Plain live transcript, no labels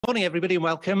Morning everybody and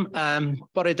welcome.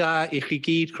 Bore da I chi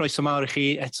gyd, croeso mawr I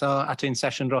chi eto at ein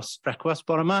sesiwn dros brecwast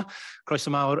bore yma. Croeso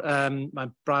mawr,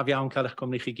 mae'n braf iawn cael eich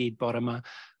cwmni chi gyd bore yma.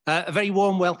 A very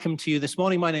warm welcome to you this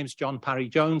morning. My name is John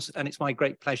Parry-Jones and it's my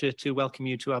great pleasure to welcome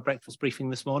you to our breakfast briefing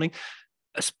this morning.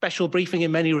 A special briefing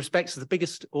in many respects, the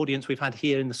biggest audience we've had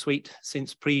here in the suite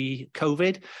since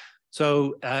pre-COVID.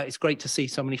 So it's great to see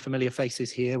so many familiar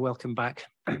faces here. Welcome back.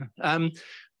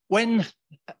 When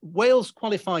Wales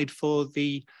qualified for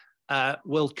the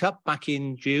World Cup back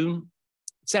in June,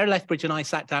 Sarah Lethbridge and I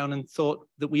sat down and thought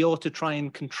that we ought to try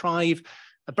and contrive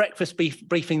a breakfast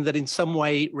briefing that in some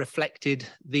way reflected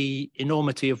the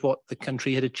enormity of what the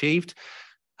country had achieved.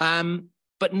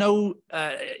 But no,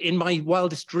 in my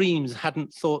wildest dreams,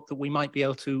 hadn't thought that we might be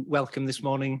able to welcome this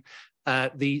morning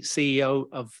the CEO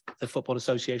of the Football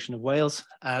Association of Wales.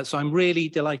 So I'm really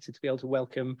delighted to be able to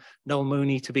welcome Noel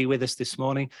Mooney to be with us this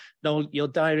morning. Noel, your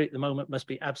diary at the moment must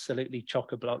be absolutely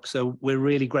chock-a-block, so we're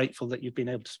really grateful that you've been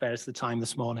able to spare us the time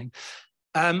this morning.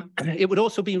 It would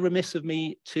also be remiss of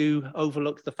me to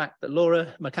overlook the fact that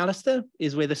Laura McAllister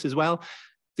is with us as well.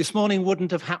 This morning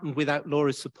wouldn't have happened without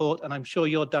Laura's support, and I'm sure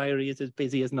your diary is as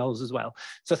busy as Noel's as well.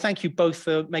 So thank you both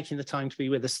for making the time to be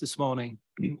with us this morning.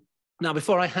 Now,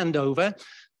 before I hand over,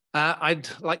 I'd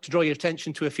like to draw your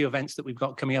attention to a few events that we've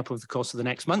got coming up over the course of the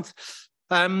next month.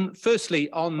 Firstly,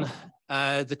 on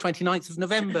the 29th of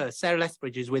November, Sarah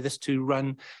Lethbridge is with us to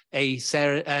run a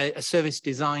service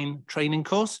design training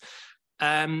course.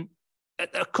 A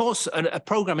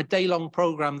program, a day-long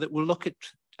program that will look at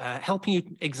helping you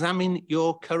examine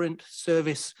your current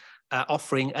service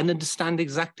offering and understand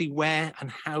exactly where and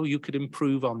how you could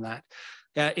improve on that.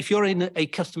 If you're in a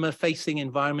customer-facing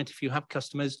environment, if you have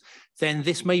customers, then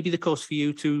this may be the course for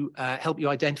you to help you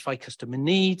identify customer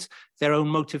needs, their own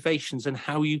motivations, and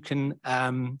how you can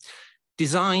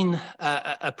design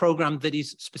a program that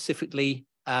is specifically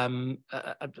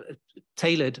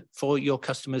tailored for your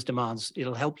customers' demands.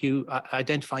 It'll help you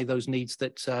identify those needs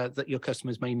that that your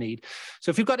customers may need. So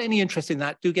if you've got any interest in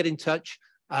that, do get in touch.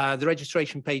 The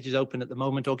registration page is open at the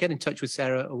moment, or get in touch with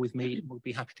Sarah or with me. We'll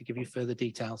be happy to give you further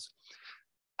details.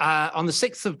 On the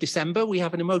 6th of December, we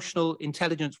have an emotional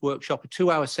intelligence workshop, a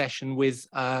 2-hour session with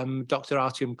Dr.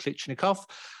 Artyom Klichnikov.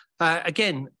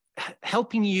 Again,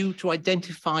 helping you to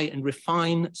identify and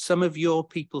refine some of your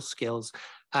people skills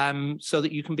so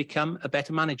that you can become a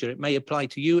better manager. It may apply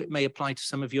to you, it may apply to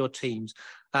some of your teams.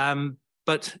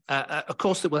 But a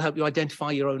course that will help you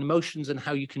identify your own emotions and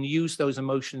how you can use those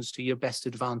emotions to your best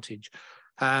advantage.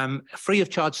 Free of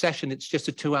charge session, it's just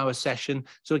a 2-hour session.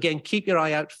 So again, keep your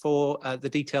eye out for the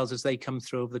details as they come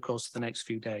through over the course of the next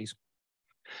few days.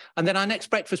 And then our next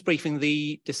breakfast briefing,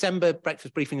 the December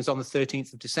breakfast briefing, is on the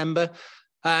 13th of December.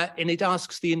 And it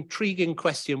asks the intriguing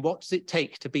question, what does it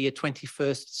take to be a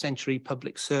 21st century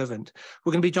public servant?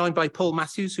 We're going to be joined by Paul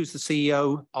Matthews, who's the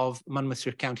CEO of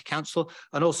Monmouthshire County Council,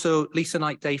 and also Lisa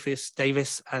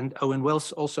Knight-Davis and Owen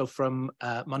Wills, also from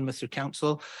Monmouthshire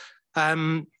Council.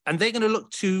 And they're going to look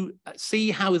to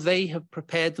see how they have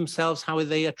prepared themselves, how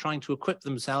they are trying to equip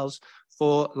themselves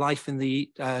for life in the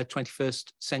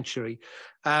 21st century.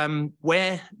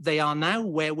 Where they are now,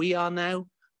 where we are now,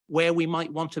 where we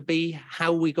might want to be,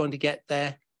 how we're going to get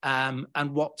there, and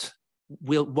what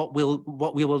we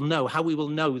will know, how we will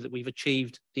know that we've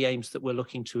achieved the aims that we're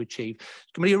looking to achieve.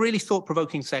 It's going to be a really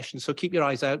thought-provoking session, so keep your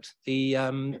eyes out.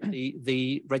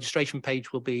 The registration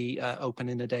page will be open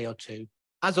in a day or two.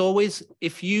 As always,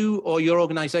 if you or your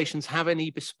organisations have any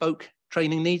bespoke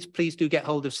training needs, please do get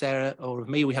hold of Sarah or of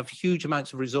me. We have huge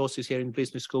amounts of resources here in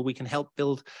business school. We can help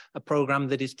build a programme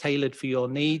that is tailored for your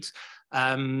needs.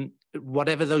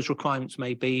 Whatever those requirements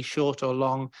may be, short or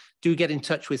long, do get in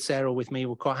touch with Sarah or with me.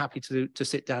 We're quite happy to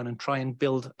sit down and try and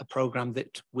build a programme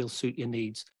that will suit your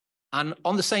needs. And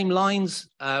on the same lines,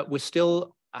 we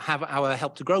still have our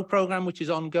Help to Grow programme, which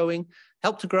is ongoing.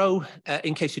 Help to Grow,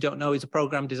 in case you don't know, is a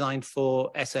programme designed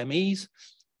for SMEs.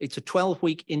 It's a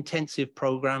 12-week intensive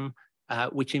programme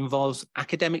which involves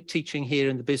academic teaching here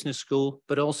in the business school,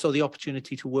 but also the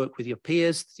opportunity to work with your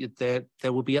peers. There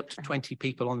will be up to 20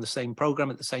 people on the same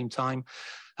programme at the same time.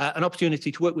 An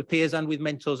opportunity to work with peers and with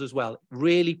mentors as well.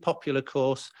 Really popular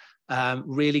course,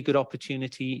 really good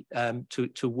opportunity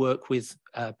to work with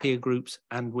peer groups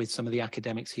and with some of the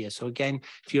academics here. So again,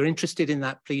 if you're interested in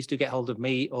that, please do get hold of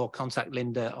me or contact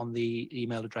Linda on the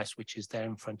email address which is there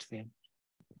in front of you.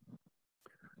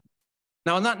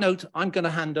 Now, on that note, I'm going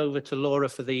to hand over to Laura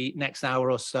for the next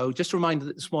hour or so. Just a reminder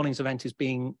that this morning's event is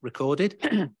being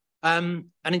recorded. And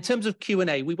in terms of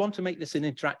Q&A, we want to make this an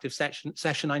interactive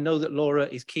session. I know that Laura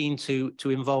is keen to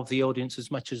involve the audience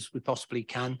as much as we possibly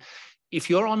can. If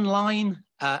you're online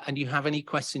and you have any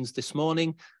questions this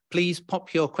morning, please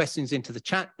pop your questions into the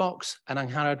chat box, and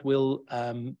Angharad will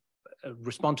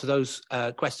respond to those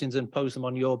questions and pose them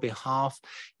on your behalf.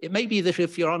 It may be that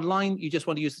if you're online, you just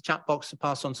want to use the chat box to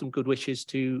pass on some good wishes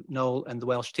to Noel and the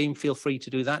Welsh team. Feel free to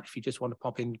do that if you just want to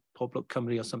pop in Pob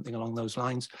Cymru or something along those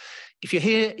lines. If you're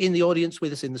here in the audience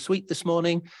with us in the suite this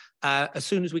morning, as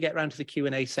soon as we get around to the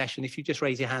Q&A session, if you just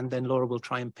raise your hand, then Laura will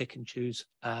try and pick and choose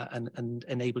and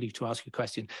enable you to ask a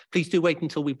question. Please do wait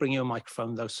until we bring you a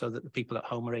microphone, though, so that the people at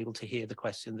home are able to hear the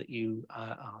question that you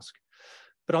ask.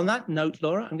 But on that note,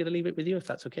 Laura, I'm going to leave it with you, if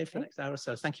that's okay, for the next hour or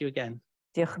so. Thank you again.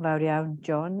 Diolch yn fawr iawn,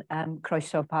 John.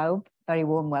 Croeso pawb. Very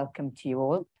warm welcome to you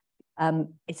all.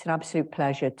 It's an absolute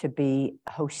pleasure to be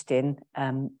hosting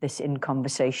this In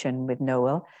Conversation with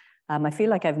Noel. I feel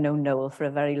like I've known Noel for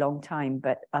a very long time,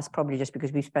 but that's probably just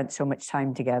because we've spent so much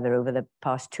time together over the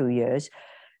past 2 years.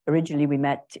 Originally, we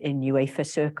met in UEFA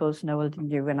circles, Noel,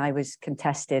 didn't you, when I was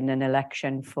contesting an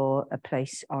election for a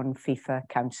place on FIFA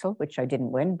Council, which I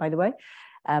didn't win, by the way.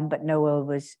 But Noel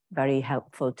was very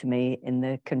helpful to me in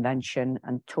the convention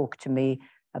and talked to me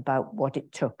about what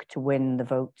it took to win the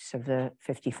votes of the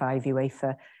 55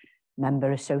 UEFA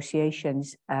member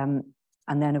associations. And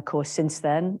then, of course, since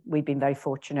then, we've been very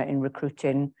fortunate in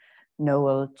recruiting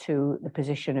Noel to the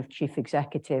position of Chief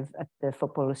Executive at the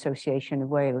Football Association of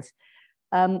Wales.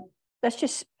 Let's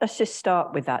just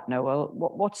start with that, Noel.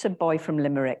 What's a boy from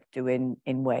Limerick doing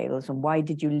in Wales, and why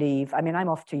did you leave? I mean, I'm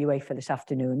off to UEFA this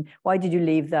afternoon. Why did you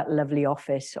leave that lovely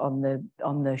office on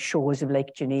the shores of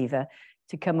Lake Geneva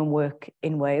to come and work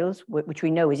in Wales, which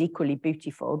we know is equally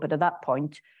beautiful, but at that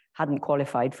point hadn't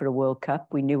qualified for a World Cup?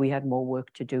 We knew we had more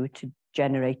work to do to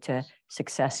generate a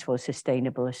successful,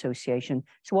 sustainable association.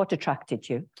 So what attracted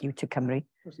you to Cymru?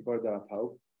 First of all,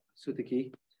 Paul,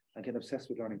 Sutiki. I'm getting obsessed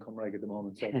with learning Cymraeg at the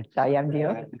moment. So, I am,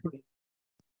 dear.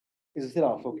 Is it still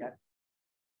off? Okay.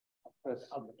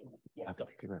 Yeah.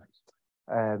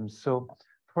 So,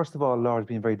 first of all, Laura's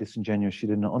been very disingenuous. She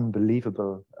did an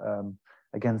unbelievable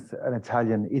against an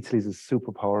Italian. Italy's a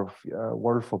superpower of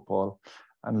world football.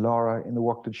 And Laura, in the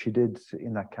work that she did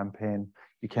in that campaign,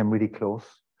 became really close.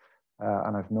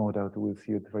 And I've no doubt that we'll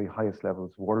see you at the very highest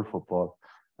levels of world football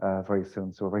very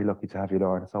soon. So we're very lucky to have you,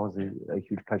 Laura. It's always a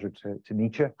huge pleasure to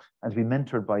meet you and to be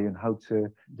mentored by you in how to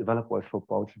develop Welsh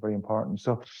football, which is very important.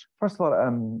 So first of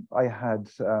all, I had,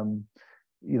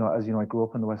 you know, as you know, I grew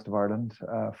up in the west of Ireland.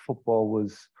 Football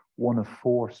was one of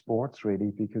 4 sports,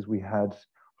 really, because we had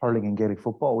hurling and Gaelic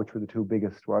football, which were the 2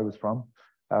 biggest where I was from.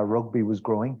 Rugby was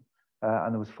growing,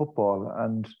 and there was football.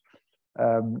 And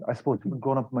I suppose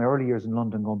growing up in my early years in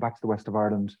London, going back to the west of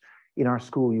Ireland, in our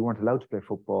school, you weren't allowed to play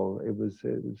football. It was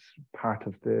part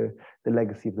of the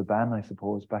legacy of the ban, I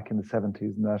suppose, back in the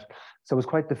 70s and that. So I was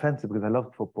quite defensive because I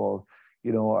loved football.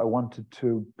 You know, I wanted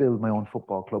to build my own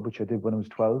football club, which I did when I was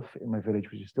 12 in my village,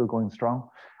 which is still going strong.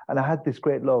 And I had this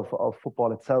great love of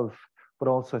football itself, but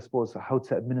also, I suppose, how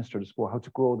to administer the sport, how to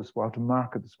grow the sport, how to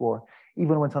market the sport.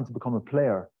 Even when I went on to become a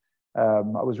player,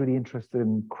 I was really interested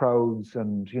in crowds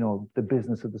and, you know, the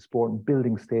business of the sport and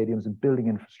building stadiums and building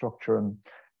infrastructure and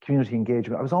community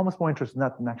engagement. I was almost more interested in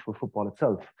that than actual football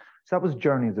itself. So that was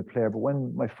journey as a player. But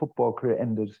when my football career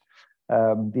ended,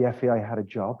 the FAI had a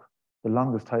job, the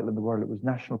longest title in the world. It was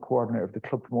National Coordinator of the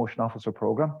Club Promotion Officer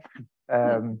Programme.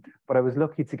 But I was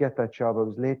lucky to get that job. I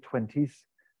was late 20s.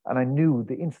 And I knew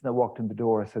the instant I walked in the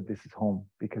door, I said, this is home,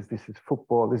 because this is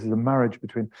football. This is a marriage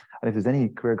between, and if there's any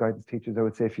career guidance teachers, I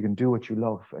would say, if you can do what you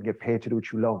love and get paid to do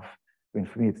what you love, I mean,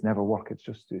 for me, it's never work. It's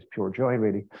pure joy,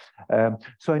 really.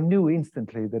 So I knew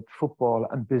instantly that football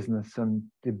and business and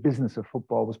the business of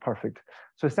football was perfect.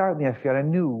 So I started in the FAI. I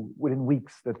knew within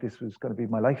weeks that this was going to be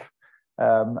my life.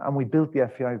 And we built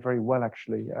the FAI very well,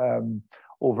 actually,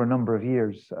 over a number of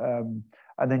years.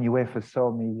 And then UEFA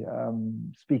saw me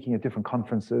speaking at different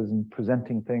conferences and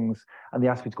presenting things. And they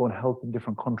asked me to go and help in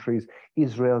different countries,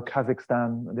 Israel,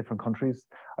 Kazakhstan, and different countries.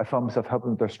 I found myself helping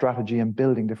with their strategy and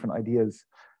building different ideas.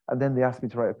 And then they asked me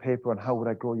to write a paper on how would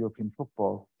I grow European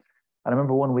football. And I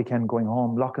remember one weekend going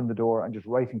home, locking the door and just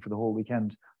writing for the whole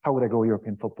weekend, how would I grow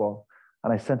European football?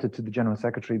 And I sent it to the General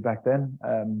Secretary back then.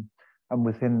 And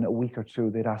within a week or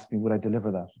 2, they'd asked me, would I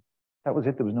deliver that? That was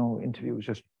it. There was no interview. It was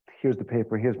just, here's the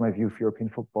paper. Here's my view for European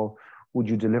football. Would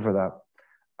you deliver that?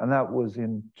 And that was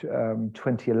in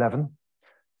 2011.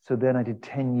 So then I did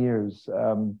 10 years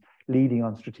leading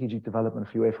on strategic development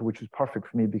for UEFA, which was perfect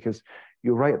for me because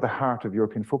you're right at the heart of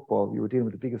European football. You were dealing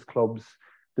with the biggest clubs,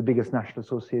 the biggest national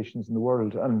associations in the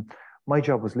world. And my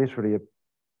job was literally a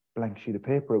blank sheet of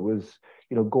paper. It was,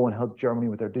 you know, go and help Germany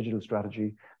with their digital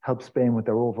strategy, help Spain with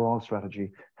their overall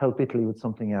strategy, help Italy with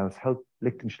something else, help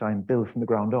Liechtenstein build from the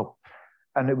ground up.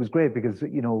 And it was great because,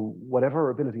 you know, whatever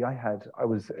ability I had, I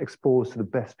was exposed to the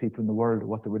best people in the world,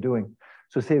 what they were doing.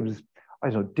 So say it was, I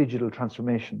don't know, digital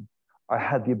transformation. I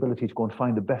had the ability to go and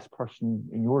find the best person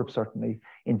in Europe, certainly,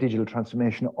 in digital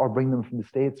transformation, or bring them from the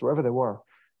States, wherever they were,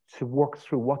 to work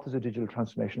through what does a digital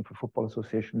transformation for Football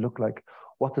Association look like?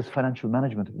 What does financial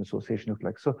management of an association look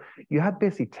like? So you had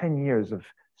basically 10 years of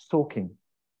soaking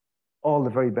all the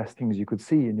very best things you could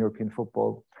see in European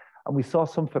football. And we saw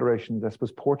some federations, I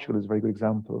suppose Portugal is a very good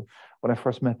example. When I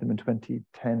first met them in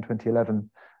 2010, 2011,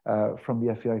 from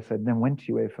the FAI side, and then went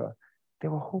to UEFA, they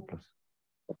were hopeless,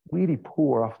 really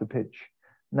poor off the pitch.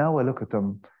 Now I look at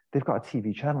them, they've got a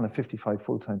TV channel and 55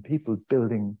 full-time people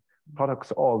building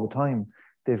products all the time.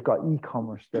 They've got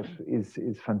e-commerce that is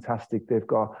fantastic. They've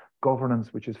got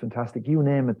governance, which is fantastic. You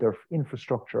name it, their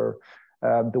infrastructure,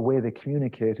 the way they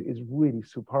communicate is really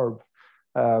superb.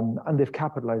 And they've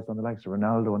capitalized on the likes of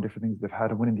Ronaldo and different things they've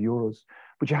had and winning the Euros.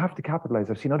 But you have to capitalize.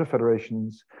 I've seen other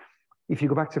federations. If you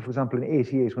go back to, for example, in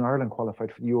 '88, when Ireland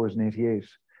qualified for the Euros in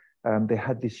 '88, they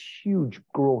had this huge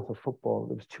growth of football.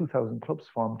 There was 2,000 clubs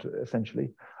formed,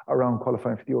 essentially, around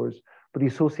qualifying for the Euros. But the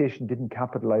association didn't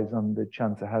capitalize on the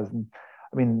chance it has. And,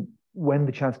 I mean, when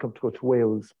the chance came to go to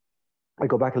Wales, I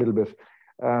go back a little bit.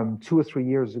 2 or 3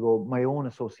 years ago, my own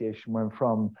association, where I'm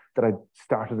from, that I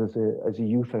started as a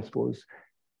youth, I suppose,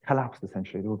 collapsed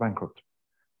essentially. They were bankrupt.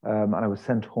 And I was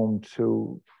sent home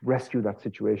to rescue that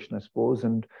situation, I suppose.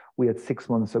 And we had 6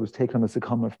 months. I was taken on as a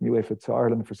secondment from UEFA to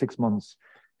Ireland for 6 months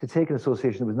to take an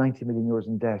association that was 90 million euros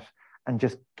in debt and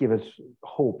just give it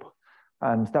hope.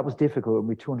 And that was difficult.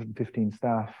 We 215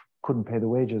 staff, couldn't pay the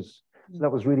wages. So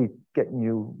that was really getting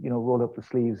you, you know, roll up the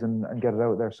sleeves and get it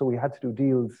out there. So we had to do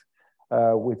deals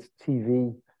with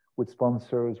TV, with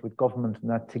sponsors, with government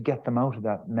and that to get them out of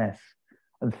that mess.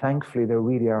 And thankfully, they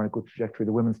really are on a good trajectory.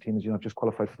 The women's team, as you know, just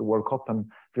qualified for the World Cup, and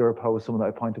Vera Pauw was someone that I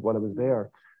appointed while I was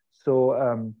there. So,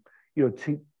 you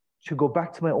know, to go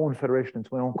back to my own federation and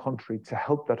to my own country to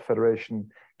help that federation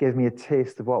gave me a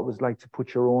taste of what it was like to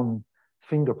put your own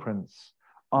fingerprints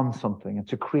on something and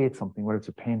to create something, whether it's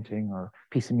a painting or a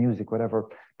piece of music, whatever.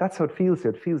 That's how it feels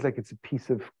here. It feels like it's a piece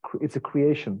of, it's a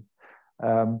creation.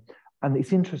 And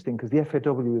it's interesting because the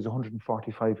FAW is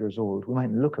 145 years old. We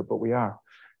mightn't look it, but we are.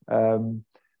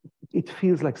 It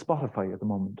feels like Spotify at the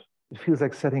moment. It feels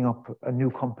like setting up a new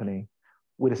company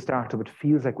with a startup. It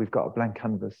feels like we've got a blank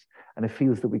canvas and it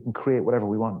feels that we can create whatever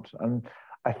we want. And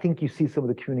I think you see some of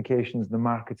the communications, the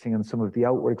marketing and some of the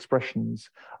outward expressions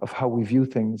of how we view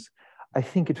things. I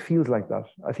think it feels like that.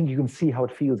 I think you can see how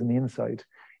it feels in the inside.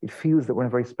 It feels that we're in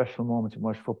a very special moment in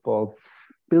Welsh football,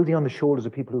 building on the shoulders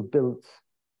of people who built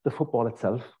the football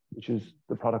itself, which is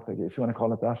the product, if you want to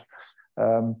call it that.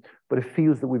 But it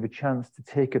feels that we have a chance to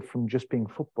take it from just being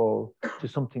football to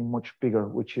something much bigger,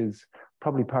 which is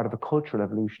probably part of a cultural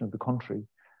evolution of the country.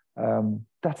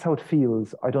 That's how it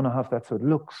feels. I don't know if that's how it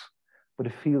looks, but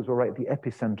it feels we're right at the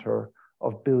epicenter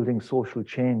of building social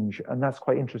change. And that's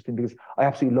quite interesting because I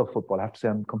absolutely love football. I have to say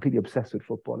I'm completely obsessed with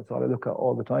football. It's all I look at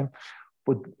all the time.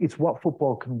 But it's what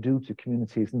football can do to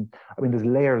communities. And I mean, there's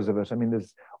layers of it. I mean,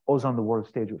 there's us on the world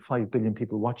stage with 5 billion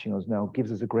people watching us now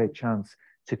gives us a great chance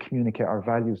to communicate our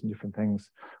values and different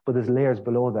things. But there's layers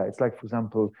below that. It's like, for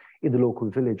example, in the local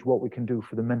village, what we can do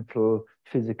for the mental,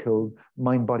 physical,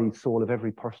 mind, body, soul of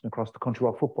every person across the country,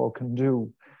 what football can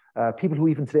do. People who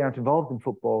even today aren't involved in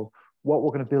football, what we're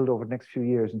going to build over the next few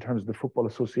years in terms of the Football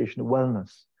Association of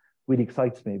wellness really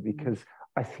excites me because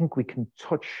I think we can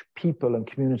touch people and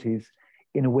communities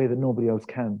in a way that nobody else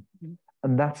can.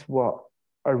 And that's what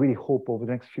I really hope over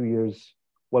the next few years,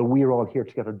 while we're all here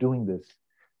together doing this,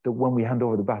 that when we hand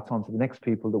over the baton to the next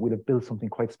people, that we'll have built something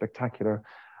quite spectacular.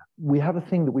 We have a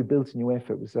thing that we built in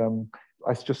UEFA. It was,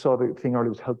 I just saw the thing earlier, it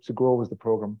was Help to Grow was the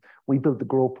program. We built the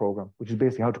Grow program, which is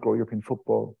basically how to grow European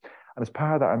football. And as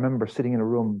part of that, I remember sitting in a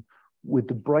room with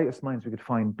the brightest minds we could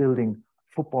find, building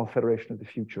Football Federation of the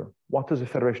future. What does a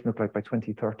federation look like by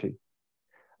 2030?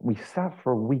 We sat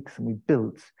for weeks and we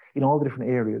built in all the different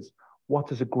areas, what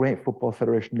does a great football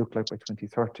federation look like by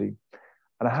 2030?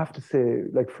 And I have to say,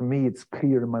 like for me, it's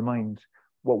clear in my mind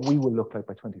what we will look like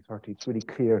by 2030. It's really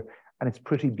clear and it's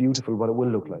pretty beautiful what it will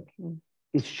look like.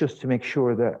 It's just to make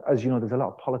sure that, as you know, there's a lot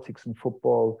of politics in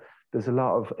football. There's a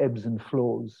lot of ebbs and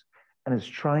flows. And it's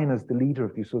trying as the leader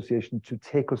of the association to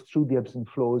take us through the ebbs and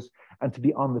flows and to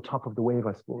be on the top of the wave,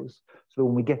 I suppose. So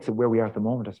when we get to where we are at the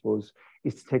moment, I suppose,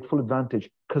 is to take full advantage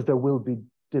because there will be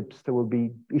dips, there will be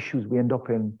issues we end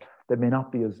up in that may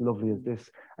not be as lovely as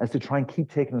this, as to try and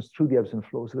keep taking us through the ebbs and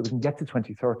flows so that we can get to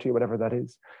 2030 or whatever that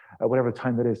is, whatever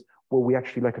time that is, where we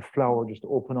actually like a flower just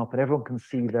open up and everyone can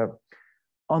see that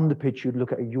On the pitch, you'd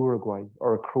look at a Uruguay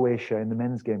or a Croatia in the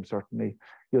men's game, certainly.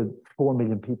 4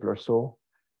 million people or so.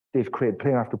 They've created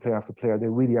player after player after player. They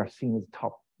really are seen as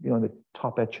top, the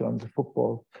top echelons of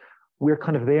football. We're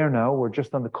kind of there now. We're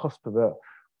just on the cusp of it.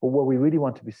 But what we really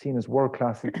want to be seen as world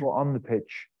class is both on the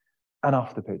pitch and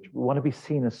off the pitch. We want to be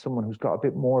seen as someone who's got a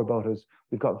bit more about us.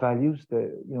 We've got values that,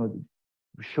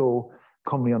 show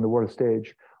commonly on the world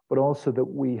stage, but also that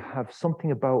we have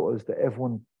something about us that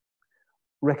everyone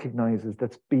recognizes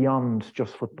that's beyond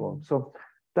just football. So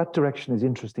that direction is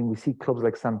interesting. We see clubs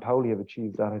like San Pauli have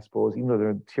achieved that, I suppose, even though they're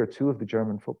in tier 2 of the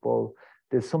German football.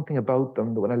 There's something about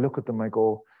them that when I look at them, I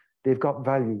go, they've got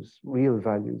values, real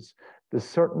values. There's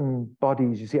certain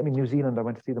bodies, you see, I mean, New Zealand, I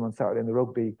went to see them on Saturday in the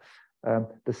rugby.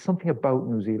 There's something about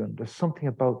New Zealand. There's something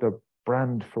about their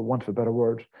brand, for want of a better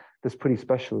word, that's pretty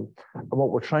special. And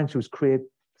what we're trying to do is create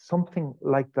something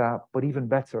like that, but even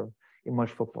better in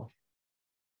Welsh football.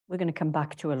 We're going to come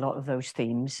back to a lot of those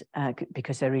themes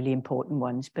because they're really important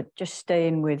ones, but just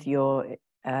staying with your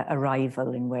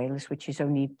arrival in Wales, which is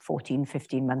only 14,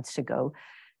 15 months ago,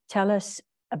 tell us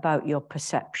about your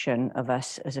perception of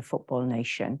us as a football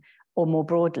nation, or more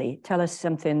broadly, tell us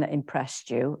something that impressed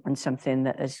you and something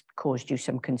that has caused you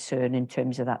some concern in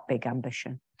terms of that big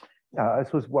ambition. Yeah, I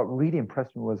suppose what really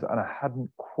impressed me was, and I hadn't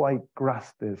quite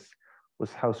grasped this,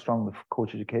 was how strong the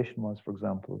coach education was, for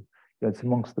example. It's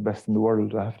amongst the best in the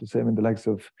world, I have to say. I mean, the likes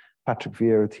of Patrick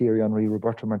Vieira, Thierry Henry,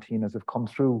 Roberto Martinez have come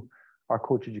through our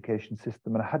coach education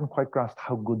system, and I hadn't quite grasped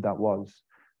how good that was.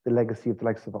 The legacy of the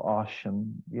likes of Osh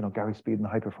and Gary Speed on the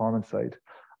high performance side.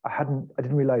 I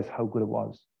didn't realize how good it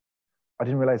was. I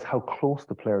didn't realize how close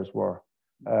the players were,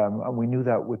 and we knew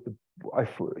that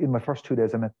in my first 2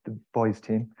 days. I met the boys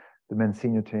team, the men's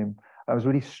senior team. I was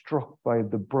really struck by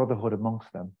the brotherhood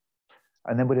amongst them.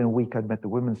 And then within a week, I'd met the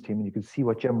women's team, and you could see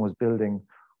what Gemma was building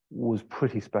was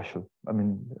pretty special. I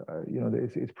mean,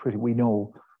 it's pretty. We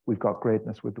know we've got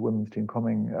greatness with the women's team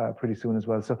coming pretty soon as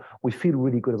well. So we feel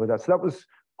really good about that. So that was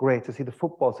great to see the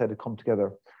football side had come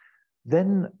together.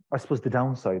 Then I suppose the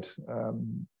downside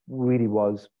really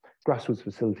was grassroots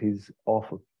facilities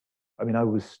awful. I mean, I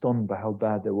was stunned by how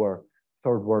bad they were.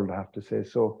 Third world, I have to say.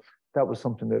 So that was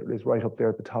something that is right up there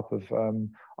at the top of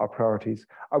our priorities.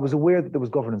 I was aware that there was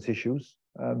governance issues.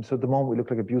 So at the moment, we look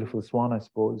like a beautiful swan, I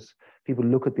suppose. People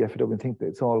look at the FAW and think that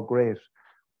it's all great.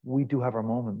 We do have our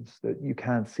moments that you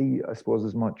can't see, I suppose,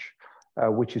 as much,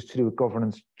 which is to do with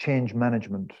governance. Change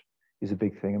management is a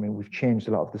big thing. I mean, we've changed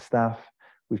a lot of the staff.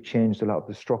 We've changed a lot of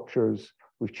the structures.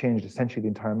 We've changed essentially the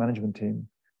entire management team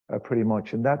pretty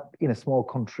much. And that, in a small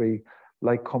country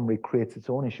like Cymru, creates its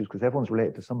own issues because everyone's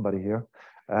related to somebody here.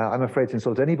 I'm afraid to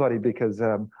insult anybody because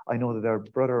I know that their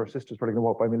brother or sister is probably going to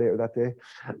walk by me later that day.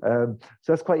 So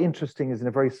that's quite interesting, is in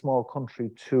a very small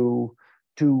country to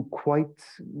do quite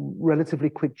relatively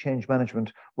quick change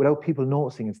management without people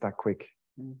noticing it's that quick.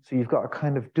 So you've got to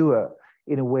kind of do it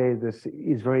in a way that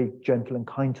is very gentle and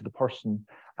kind to the person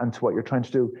and to what you're trying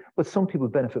to do. But some people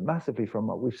benefit massively from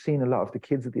it. We've seen a lot of the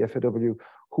kids at the FAW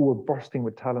who were bursting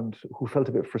with talent, who felt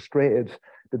a bit frustrated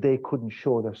that they couldn't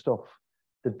show their stuff,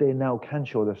 that they now can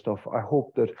show their stuff. I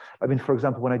hope that, I mean, for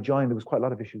example, when I joined, there was quite a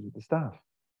lot of issues with the staff.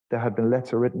 There had been a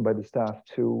letter written by the staff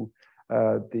to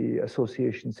the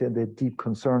association saying they had deep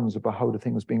concerns about how the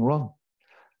thing was being run.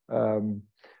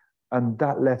 And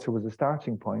that letter was a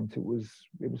starting point. It was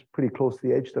pretty close to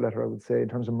the edge, the letter, I would say, in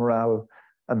terms of morale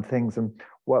and things. And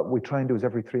what we try and do is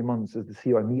every 3 months is the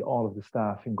CEO, I meet all of the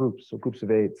staff in groups, so groups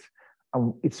of 8.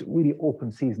 And it's really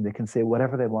open season. They can say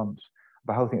whatever they want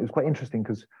about how things. It was quite interesting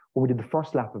because when we did the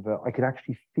first lap of it, I could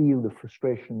actually feel the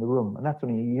frustration in the room. And that's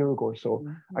only a year ago or so.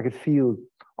 Mm-hmm. I could feel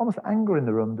almost anger in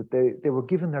the room that they were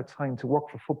given their time to work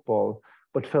for football,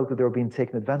 but felt that they were being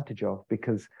taken advantage of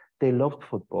because they loved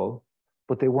football,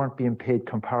 but they weren't being paid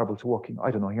comparable to working, I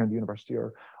don't know, here in the university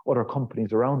or other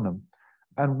companies around them.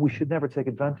 And we should never take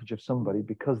advantage of somebody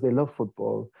because they love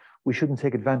football. We shouldn't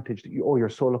take advantage that you're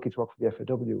so lucky to work for the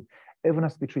FAW. Everyone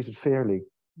has to be treated fairly.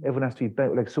 Everyone has to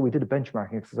be so we did a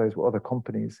benchmarking exercise with other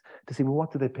companies to see, well,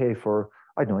 what do they pay for,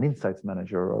 I don't know, an insights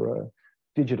manager or a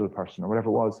digital person or whatever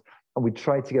it was. And we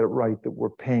tried to get it right that we're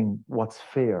paying what's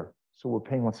fair. So we're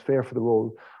paying what's fair for the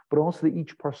role, but also that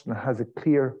each person has a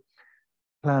clear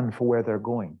plan for where they're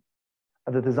going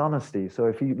and that there's honesty. So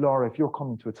if you, Laura, if you're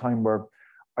coming to a time where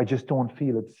I just don't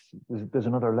feel there's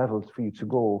another level for you to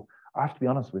go, I have to be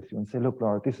honest with you and say, look,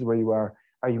 Laura, this is where you are.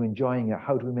 Are you enjoying it?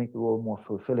 How do we make the role more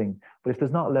fulfilling? But if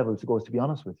there's not a level to go, is to be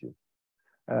honest with you.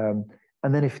 And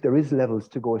then if there is levels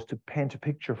to go, is to paint a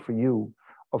picture for you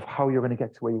of how you're going to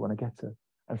get to where you want to get to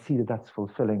and see that that's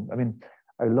fulfilling. I mean,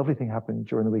 a lovely thing happened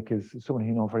during the week is someone who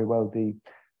you know very well, the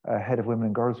head of women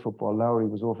and girls football, Laura,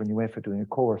 was over in UEFA doing a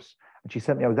course, and she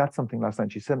sent me, I was at something last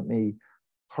night, she sent me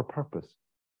her purpose.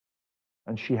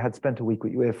 And she had spent a week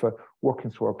with UEFA working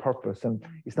through her purpose. And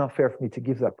it's not fair for me to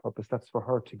give that purpose. That's for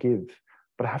her to give.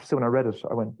 But I have to say, when I read it,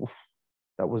 I went, oof,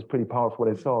 that was pretty powerful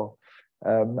what I saw.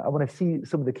 And when I see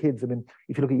some of the kids, I mean,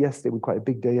 if you look at yesterday, we had quite a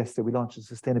big day yesterday. We launched a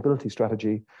sustainability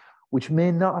strategy, which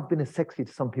may not have been as sexy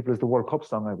to some people as the World Cup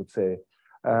song, I would say.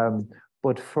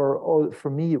 But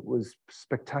for me, it was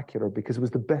spectacular because it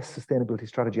was the best sustainability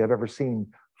strategy I've ever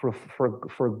seen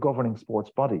for a governing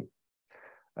sports body.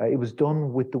 It was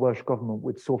done with the Welsh government,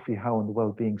 with Sophie Howe and the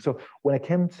well-being. So when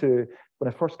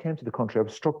I first came to the country, I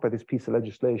was struck by this piece of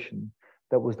legislation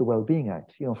that was the Well-being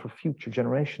Act, you know, for future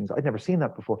generations. I'd never seen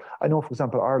that before. I know, for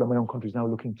example, Ireland, my own country, is now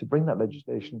looking to bring that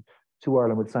legislation to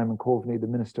Ireland with Simon Coveney, the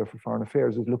Minister for Foreign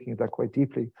Affairs, is looking at that quite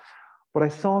deeply. But I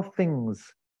saw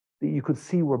things that you could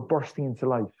see were bursting into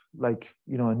life, like,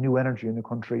 you know, a new energy in the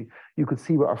country. You could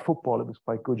see with our football, it was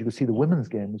quite good. You could see the women's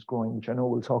game was growing, which I know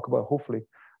we'll talk about, hopefully,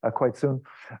 quite soon.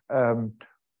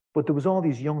 But there was all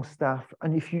these young staff.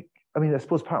 And I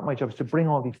suppose part of my job is to bring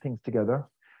all these things together,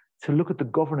 to look at the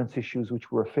governance issues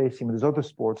which we're facing. There's other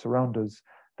sports around us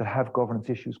that have governance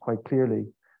issues quite clearly.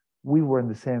 We were in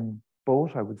the same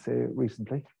boat, I would say,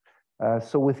 recently.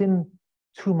 So within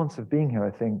 2 months of being here,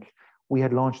 I think, we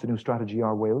had launched a new strategy,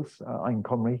 Our Wales, Ein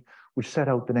Cymru, which set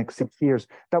out the next 6 years.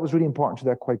 That was really important to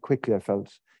that quite quickly, I felt,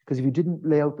 because if you didn't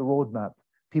lay out the roadmap,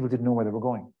 people didn't know where they were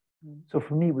going. So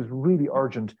for me, it was really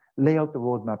urgent. Lay out the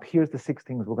roadmap. Here's the 6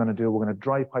 things we're going to do. We're going to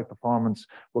drive high performance.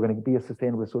 We're going to be a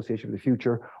sustainable association for the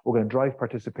future. We're going to drive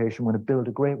participation. We're going to build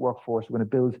a great workforce. We're going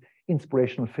to build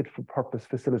inspirational, fit-for-purpose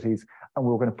facilities. And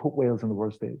we're going to put Wales on the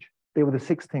world stage. They were the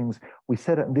 6 things. We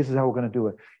said it, and this is how we're going to do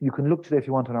it. You can look today, if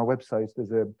you want, on our website.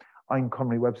 There's a Ein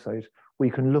Cymru website where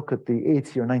you can look at the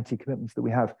 80 or 90 commitments that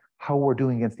we have, how we're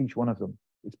doing against each one of them.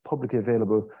 It's publicly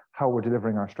available, how we're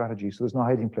delivering our strategy. So there's no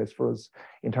hiding place for us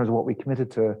in terms of what we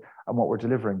committed to and what we're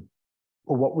delivering.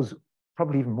 But what was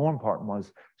probably even more important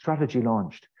was strategy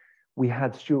launched. We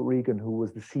had Stuart Regan, who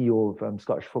was the CEO of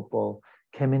Scottish football,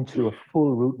 came into a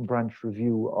full root and branch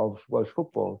review of Welsh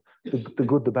football, the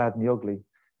good, the bad, and the ugly.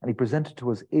 And he presented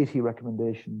to us 80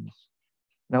 recommendations.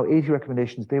 Now, 80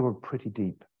 recommendations, they were pretty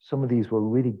deep. Some of these were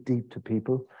really deep to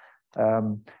people.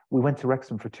 We went to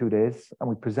Wrexham for 2 days and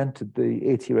we presented the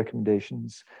 80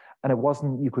 recommendations, and it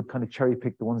wasn't, you could kind of cherry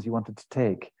pick the ones you wanted to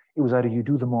take. It was either you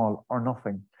do them all or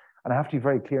nothing. And I have to be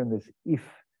very clear in this. If,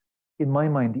 in my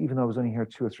mind, even though I was only here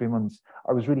 2 or 3 months,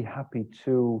 I was really happy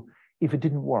to, if it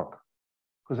didn't work,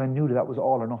 because I knew that was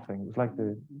all or nothing. It was like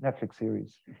the Netflix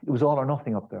series. It was all or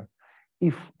nothing up there.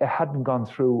 If it hadn't gone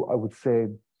through, I would say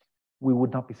we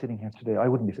would not be sitting here today. I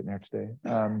wouldn't be sitting here today.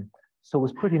 So it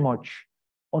was pretty much,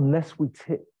 unless we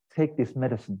take this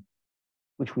medicine,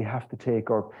 which we have to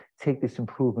take, or take this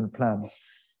improvement plan,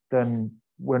 then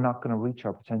we're not going to reach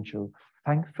our potential.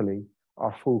 Thankfully,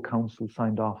 our full council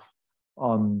signed off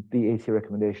on the 80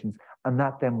 recommendations. And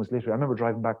that then was literally, I remember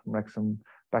driving back from Wrexham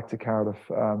back to Cardiff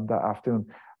that afternoon.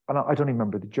 And I don't even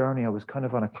remember the journey. I was kind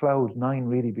of on a cloud 9,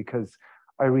 really, because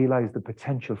I realized the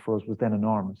potential for us was then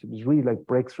enormous. It was really like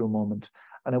breakthrough moment.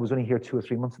 And I was only here 2 or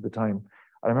 3 months at the time.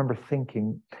 I remember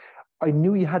thinking, I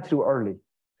knew you had to do it early.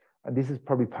 And this is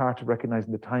probably part of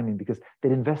recognizing the timing, because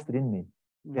they'd invested in me.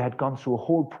 They had gone through a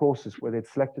whole process where they'd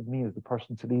selected me as the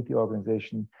person to lead the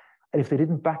organization. And if they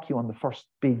didn't back you on the first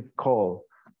big call,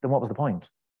 then what was the point?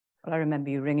 Well, I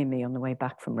remember you ringing me on the way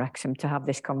back from Wrexham to have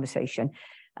this conversation.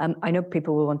 I know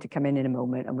people will want to come in a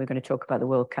moment, and we're going to talk about the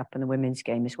World Cup and the women's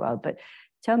game as well. But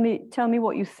tell me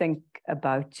what you think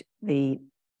about the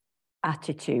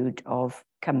attitude of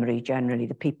Cymru generally,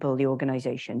 the people, the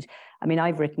organisations. I mean,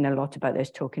 I've written a lot about this,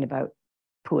 talking about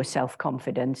poor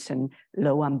self-confidence and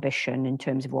low ambition in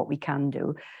terms of what we can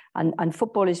do. And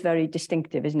football is very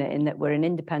distinctive, isn't it, in that we're an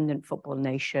independent football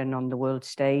nation on the world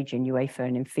stage, in UEFA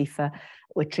and in FIFA.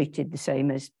 We're treated the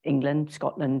same as England,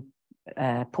 Scotland,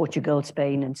 Portugal,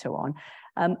 Spain, and so on.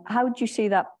 How do you see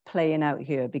that playing out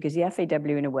here? Because the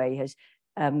FAW, in a way, has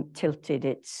tilted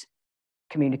its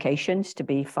communications to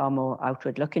be far more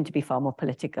outward looking, to be far more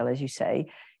political, as you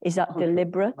say. Is that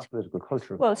deliberate? Not political,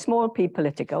 cultural. Well, small p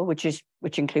political, which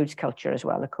includes culture as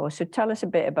well, of course. So tell us a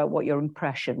bit about what your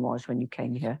impression was when you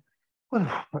came here. Well,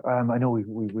 I know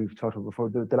we've talked about before.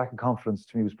 The lack of confidence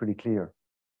to me was pretty clear.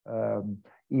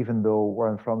 Even though where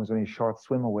I'm from is only a short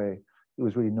swim away, it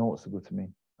was really noticeable to me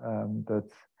that,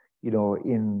 you know,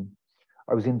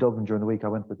 I was in Dublin during the week. I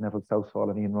went with Neville Southall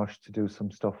and Ian Rush to do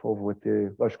some stuff over with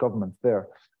the Welsh government there.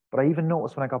 But I even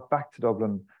noticed when I got back to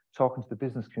Dublin, talking to the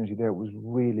business community there, it was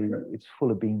really, it's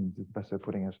full of beans, is the best way of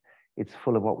putting it. It's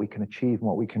full of what we can achieve and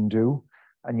what we can do.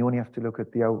 And you only have to look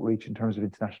at the outreach in terms of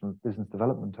international business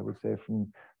development, I would say,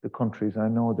 from the countries. And I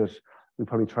know that we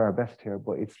probably try our best here,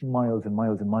 but it's miles and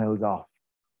miles and miles off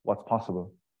what's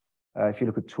possible. If you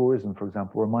look at tourism, for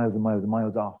example, we're miles and miles and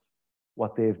miles off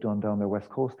what they've done down their West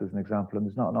Coast as an example. And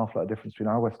there's not an awful lot of difference between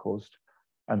our West Coast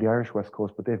and the Irish West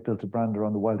Coast, but they've built a brand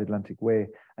around the Wild Atlantic Way,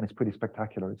 and it's pretty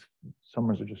spectacular.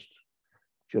 Summers are just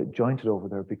jointed over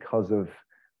there because of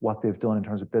what they've done in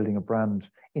terms of building a brand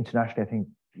internationally. I think,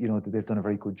 you know, that they've done a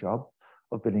very good job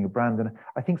of building a brand. And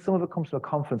I think some of it comes from a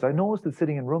confidence. I noticed that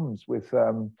sitting in rooms with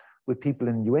people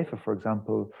in UEFA, for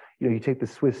example, you know, you take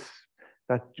the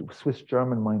that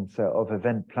Swiss-German mindset of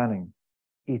event planning.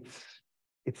 It's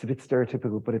a bit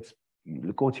stereotypical, but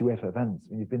you go to UEFA events,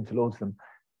 and you've been to loads of them,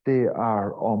 they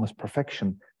are almost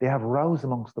perfection. They have rows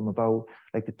amongst them about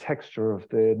like the texture of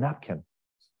the napkin.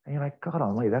 And you're like, God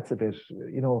almighty, that's a bit,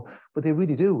 you know, but they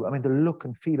really do. I mean, the look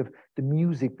and feel of the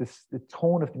music, the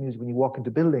tone of the music when you walk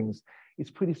into buildings, it's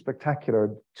pretty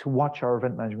spectacular to watch our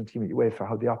event management team at UEFA,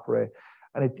 how they operate.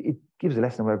 And it gives a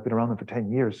lesson where I've been around them for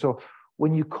 10 years. So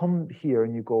when you come here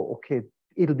and you go, okay,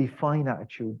 it'll be fine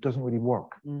attitude doesn't really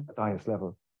work at the highest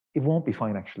level. It won't be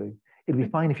fine, actually. It'll be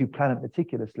fine if you plan it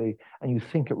meticulously and you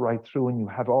think it right through and you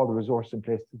have all the resources in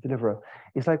place to deliver it.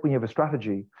 It's like when you have a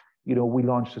strategy. You know, we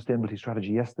launched sustainability strategy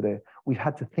yesterday. We've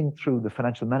had to think through the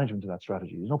financial management of that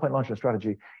strategy. There's no point launching a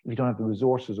strategy if you don't have the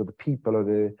resources or the people or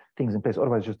the things in place.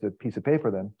 Otherwise, it's just a piece of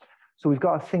paper then. So we've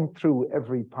got to think through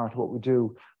every part of what we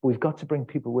do. But we've got to bring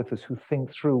people with us who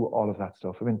think through all of that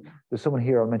stuff. I mean, there's someone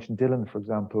here, I'll mention Dylan, for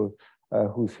example,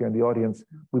 who's here in the audience.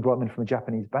 We brought him in from a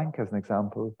Japanese bank as an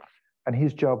example. And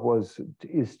his job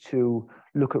is to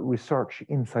look at research,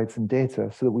 insights, and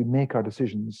data so that we make our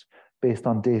decisions based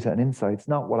on data and insights,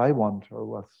 not what I want or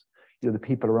what, you know, the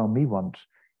people around me want.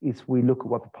 It's we look at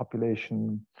what the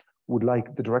population would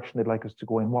like, the direction they'd like us to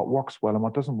go in, what works well and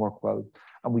what doesn't work well.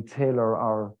 And we tailor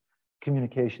our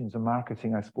communications and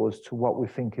marketing, I suppose, to what we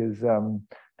think is the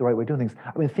right way of doing things.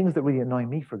 I mean, things that really annoy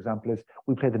me, for example, is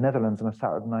we played the Netherlands on a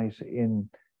Saturday night in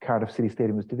Cardiff City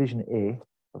Stadium. It was Division A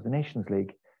of the Nations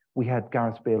League. We had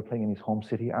Gareth Bale playing in his home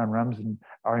city, Aaron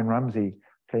Ramsey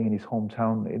playing in his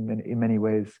hometown in many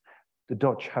ways. The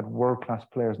Dutch had world-class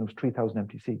players, and there was 3,000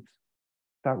 empty seats.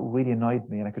 That really annoyed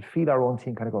me, and I could feel our own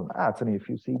team kind of going, it's only a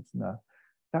few seats and that.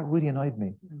 That really annoyed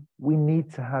me. We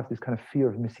need to have this kind of fear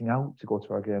of missing out to go to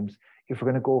our games. If we're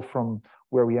going to go from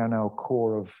where we are now,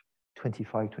 core of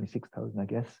 25, 26,000, I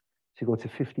guess, to go to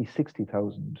 50,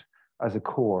 60,000 as a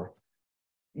core,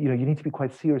 you know, you need to be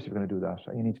quite serious if you're going to do that.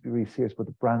 And you need to be really serious about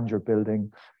the brand you're building.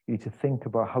 You need to think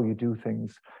about how you do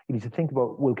things. You need to think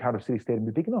about, will Cardiff City Stadium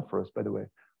be big enough for us, by the way?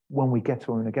 When we get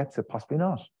to it, possibly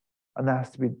not. And that has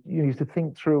to be, you have to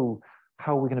think through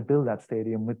how we're going to build that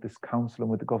stadium with this council and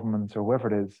with the government or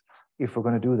whoever it is, if we're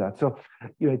going to do that. So,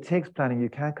 you know, it takes planning. You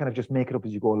can't kind of just make it up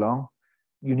as you go along.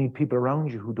 You need people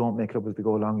around you who don't make it up as they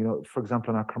go along. You know, for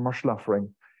example, in our commercial offering,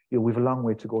 you know, we have a long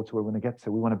way to go to where we're going to get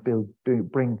to. We want to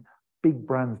bring big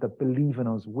brands that believe in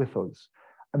us with us.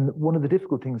 And one of the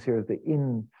difficult things here is that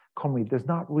in Cymru, there's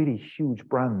not really huge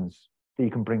brands that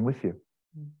you can bring with you.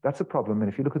 That's a problem. And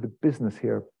if you look at the business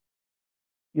here,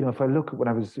 you know, if I look at when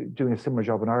I was doing a similar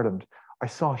job in Ireland, I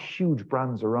saw huge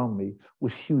brands around me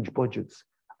with huge budgets.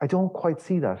 I don't quite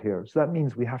see that here. So that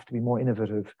means we have to be more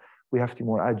innovative. We have to be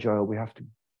more agile. We have to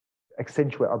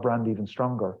accentuate our brand even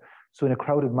stronger. So in a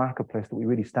crowded marketplace that we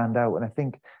really stand out. And I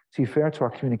think, to be fair to our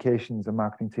communications and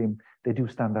marketing team, they do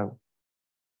stand out.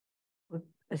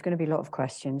 There's going to be a lot of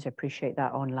questions. I appreciate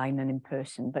that online and in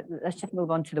person. But let's just move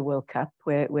on to the World Cup.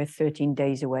 We're 13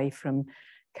 days away from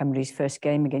Cymru's first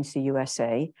game against the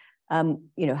USA. You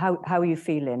know, how are you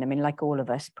feeling? I mean, like all of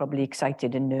us, probably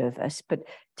excited and nervous. But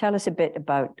tell us a bit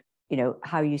about, you know,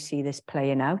 how you see this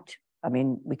playing out. I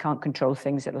mean, we can't control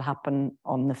things that will happen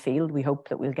on the field. We hope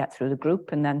that we'll get through the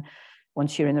group. And then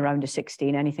once you're in the round of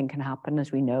 16, anything can happen,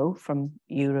 as we know from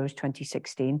Euros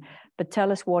 2016. But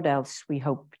tell us what else we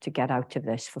hope to get out of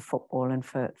this for football and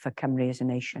for Cymru as a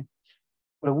nation.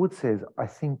 What I would say is I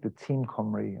think the team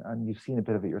Cymru, and you've seen a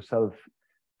bit of it yourself,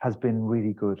 has been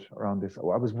really good around this.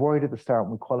 I was worried at the start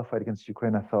when we qualified against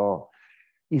Ukraine. I thought,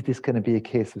 is this going to be a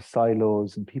case of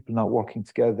silos and people not working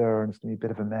together, and it's going to be a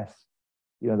bit of a mess?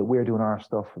 You know, that we're doing our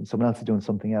stuff and someone else is doing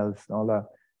something else and all that.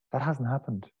 That hasn't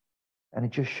happened. And it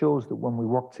just shows that when we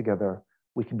work together,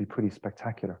 we can be pretty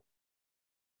spectacular.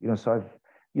 You know, so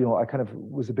I kind of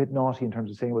was a bit naughty in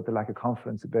terms of saying about the lack of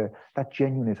confidence. But that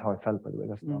genuinely is how I felt, by the way.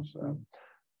 That's not.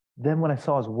 Then when I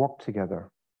saw us work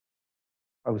together,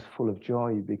 I was full of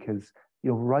joy because, you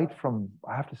know, right from,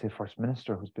 I have to say, First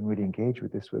Minister, who's been really engaged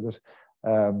with it,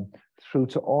 through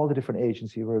to all the different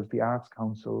agencies, whether it's the Arts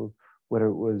Council, whether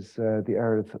it was the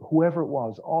Earth, whoever it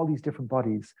was, all these different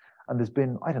bodies. And there's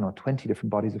been, I don't know, 20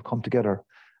 different bodies have come together.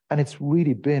 And it's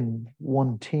really been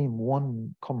one team,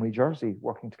 one Cymru jersey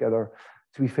working together.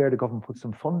 To be fair, the government put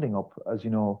some funding up, as you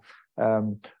know,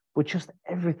 but just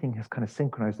everything has kind of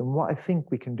synchronized. And what I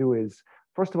think we can do is,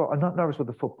 first of all, I'm not nervous with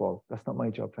the football. That's not my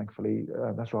job, thankfully.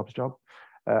 That's Rob's job.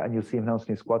 And you'll see him announcing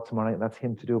his squad tomorrow night, and that's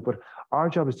him to do. But our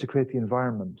job is to create the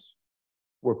environment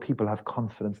where people have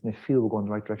confidence and they feel we're going in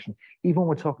the right direction. Even when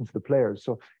we're talking to the players.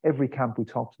 So every camp we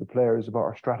talk to the players about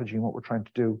our strategy and what we're trying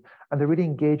to do, and they're really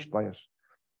engaged by it.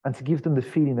 And to give them the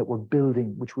feeling that we're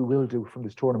building, which we will do from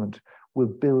this tournament, we'll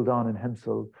build on in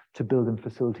Hensel to build in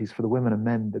facilities for the women and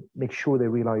men that make sure they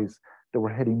realize that we're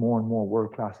heading more and more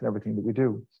world class in everything that we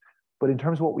do. But in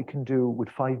terms of what we can do with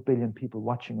 5 billion people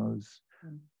watching us,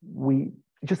 we,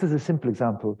 just as a simple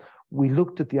example, we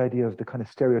looked at the idea of the kind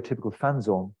of stereotypical fan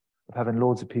zone of having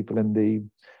loads of people in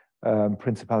the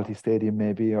Principality Stadium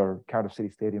maybe, or Cardiff City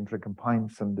Stadium drinking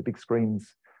pints and the big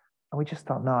screens. And we just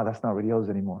thought, nah, that's not really us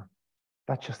anymore.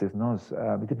 That just isn't us.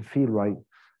 It didn't feel right.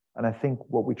 And I think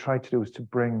what we tried to do is to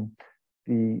bring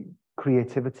the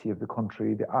creativity of the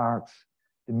country, the arts,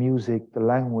 the music, the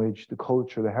language, the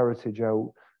culture, the heritage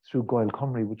out through Gael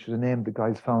Cymru, which is a name the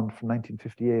guys found from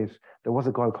 1958. There was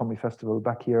a Gael Cymru festival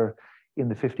back here in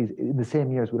the 50s, in the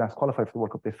same year as we last qualified for the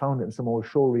World Cup. They found it in some old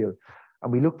showreel.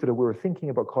 And we looked at it, we were thinking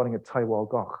about calling it Taiwal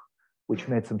Gach, which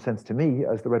made some sense to me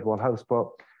as the Red Wall House. But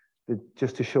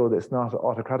just to show that it's not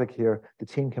autocratic here, the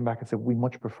team came back and said, we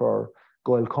much prefer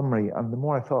Gael Cymru. And the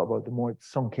more I thought about it, the more it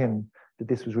sunk in that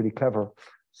this was really clever.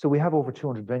 So we have over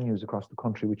 200 venues across the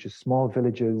country, which is small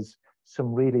villages,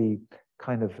 some really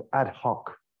kind of ad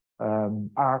hoc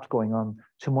art going on,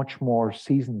 to much more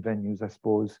seasoned venues, I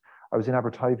suppose. I was in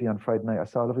Abertaifi on Friday night. I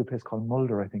saw a lovely place called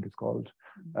Mulder, I think it's called.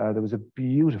 There was a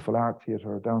beautiful art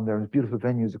theatre down there, and beautiful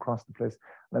venues across the place.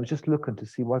 And I was just looking to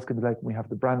see what's going to be like when we have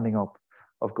the branding up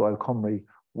of Gael Cymru,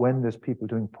 when there's people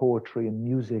doing poetry and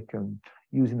music and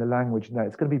using the language. Now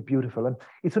it's going to be beautiful, and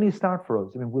it's only a start for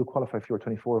us. I mean, we'll qualify for your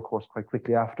 24, of course, quite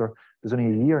quickly after. There's only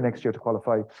a year next year to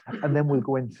qualify, and then we'll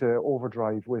go into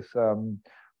overdrive with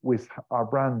our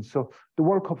brand. So the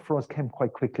World Cup for us came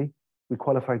quite quickly. We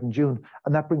qualified in June,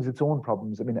 and that brings its own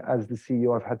problems. I mean, as the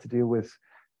CEO, I've had to deal with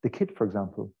the kit, for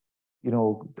example. You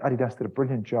know, Adidas did a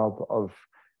brilliant job of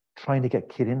trying to get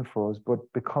kit in for us, but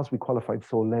because we qualified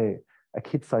so late, a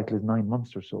kit cycle is 9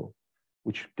 months or so,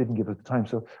 which didn't give us the time.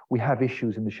 So we have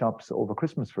issues in the shops over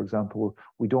Christmas, for example.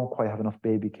 We don't quite have enough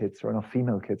baby kits or enough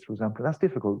female kits, for example. That's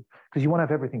difficult because you want to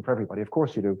have everything for everybody. Of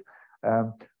course you do.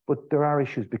 But there are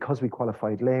issues because we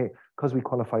qualified late,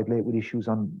 with issues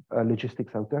on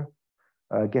logistics out there,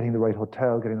 getting the right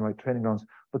hotel, getting the right training grounds.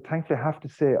 But thankfully, I have to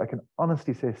say, I can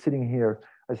honestly say, sitting here,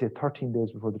 I say 13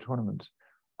 days before the tournament,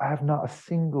 I have not a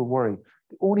single worry.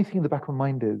 The only thing in the back of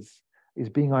my mind is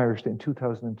being Irish. In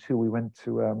 2002, we went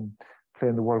to play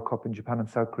in the World Cup in Japan and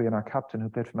South Korea, and our captain, who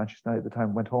played for Manchester United at the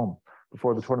time, went home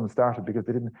before the tournament started because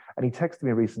they didn't. And he texted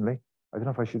me recently. I don't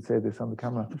know if I should say this on the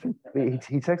camera.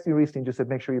 He texted me recently and just said,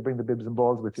 make sure you bring the bibs and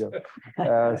balls with you.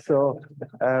 I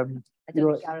don't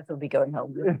think Gareth will be going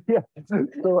home. Yeah. So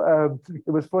it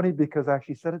was funny because I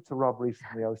actually said it to Rob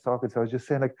recently. I was talking, so I was just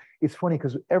saying, like, it's funny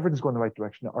because everything's going the right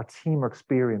direction. Our team are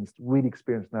experienced, really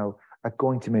experienced now at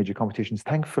going to major competitions.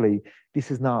 Thankfully, this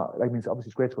is not, I mean, it's obviously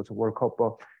it's great to go to World Cup,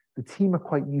 but the team are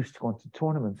quite used to going to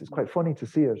tournaments. It's quite funny to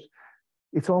see it.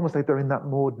 It's almost like they're in that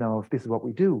mode now of this is what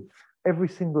we do. Every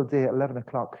single day at 11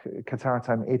 o'clock Qatar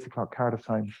time, 8 o'clock Cardiff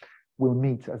time, we'll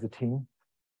meet as a team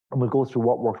and we'll go through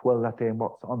what worked well that day and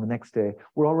what's on the next day.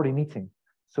 We're already meeting.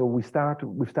 So we've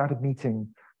started meeting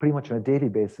pretty much on a daily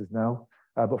basis now.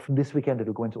 But from this weekend,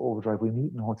 it'll go into overdrive. We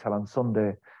meet in a hotel on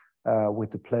Sunday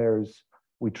with the players.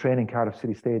 We train in Cardiff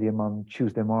City Stadium on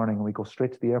Tuesday morning, and we go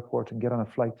straight to the airport and get on a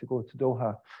flight to go to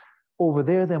Doha. Over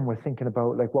there, then we're thinking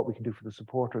about like what we can do for the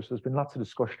supporters. So there's been lots of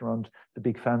discussion around the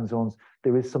big fan zones.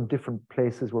 There is some different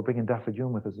places. We're bringing Daffy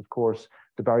Young with us, of course.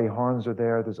 The Barry Horns are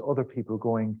there. There's other people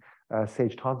going.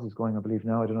 Sage Todds is going, I believe,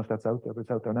 now. I don't know if that's out there, but it's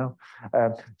out there now.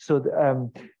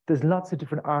 There's lots of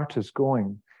different artists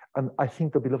going. And I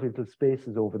think there'll be lovely little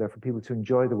spaces over there for people to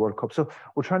enjoy the World Cup. So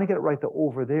we're trying to get it right that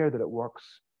over there that it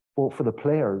works both for the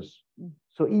players.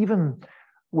 So even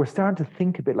we're starting to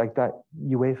think a bit like that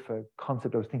UEFA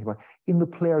concept I was thinking about. In the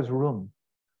players' room,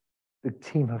 the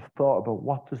team have thought about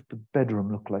what does the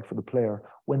bedroom look like for the player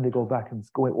when they go back and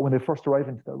go, when they first arrive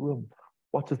into that room,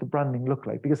 what does the branding look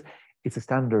like? Because it's a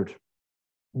standard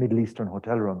Middle Eastern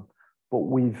hotel room, but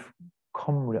we've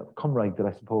come right that,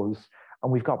 I suppose,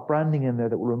 and we've got branding in there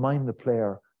that will remind the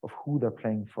player of who they're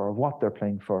playing for, of what they're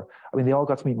playing for. I mean, they all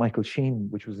got to meet Michael Sheen,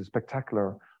 which was a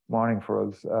spectacular morning for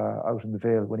us out in the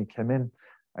Vale when he came in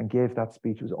and gave that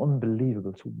speech. It was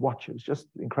unbelievable to watch. It was just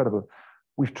incredible.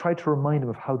 We've tried to remind them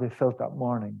of how they felt that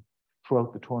morning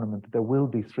throughout the tournament. There will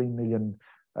be 3 million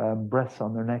breaths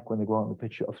on their neck when they go out on the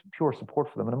pitch of pure support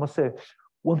for them. And I must say,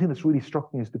 one thing that's really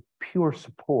struck me is the pure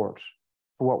support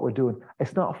for what we're doing.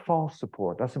 It's not a false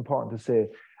support. That's important to say.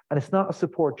 And it's not a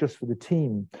support just for the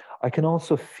team. I can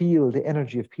also feel the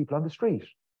energy of people on the street.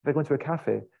 If I go into a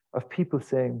cafe, of people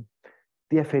saying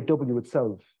the FAW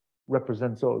itself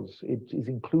represents us. It is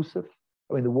inclusive.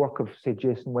 I mean, the work of, say,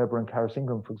 Jason Weber and Karis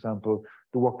Ingram, for example,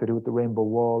 the work they do with the Rainbow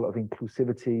Wall of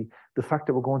inclusivity, the fact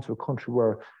that we're going to a country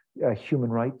where human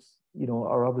rights,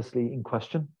 are obviously in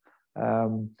question,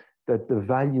 that the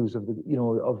values of the,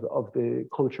 of the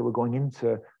culture we're going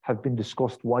into have been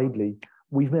discussed widely.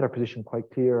 We've made our position quite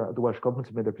clear. The Welsh government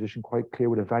have made their position quite clear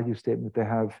with a value statement that they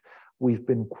have. We've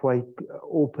been quite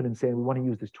open in saying we want to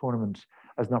use this tournament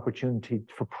as an opportunity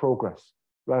for progress,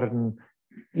 rather than,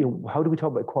 how do we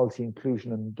talk about equality,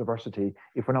 inclusion, and diversity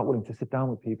if we're not willing to sit down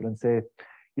with people and say,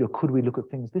 could we look at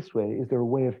things this way? Is there a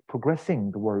way of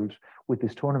progressing the world with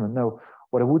this tournament? Now,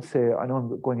 what I would say, I know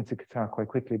I'm going into Qatar quite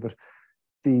quickly, but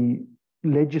the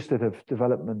legislative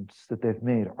developments that they've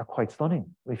made are quite stunning.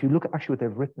 If you look at actually what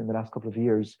they've written in the last couple of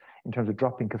years in terms of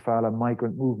dropping kafala,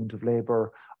 migrant movement of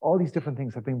labour, all these different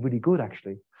things have been really good,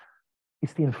 actually.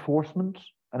 It's the enforcement.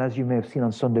 And as you may have seen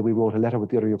on Sunday, we wrote a letter with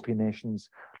the other European nations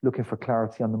looking for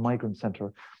clarity on the migrant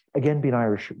centre. Again, being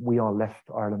Irish, we all left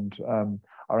Ireland,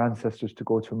 our ancestors, to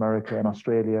go to America and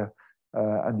Australia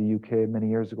and the UK many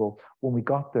years ago. When we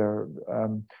got there,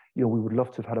 we would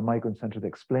love to have had a migrant centre that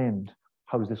explained,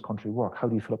 how does this country work? How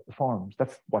do you fill up the forms?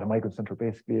 That's what a migrant centre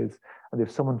basically is. And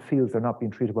if someone feels they're not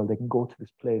being treated well, they can go to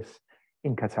this place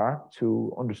in Qatar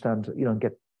to understand, and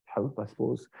get help, I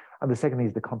suppose. And the second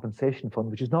is the compensation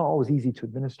fund, which is not always easy to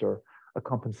administer, a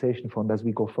compensation fund as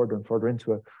we go further and further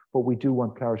into it. But we do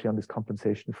want clarity on this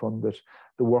compensation fund, that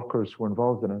the workers who were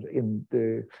involved in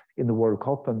it in the World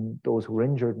Cup and those who were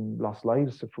injured and lost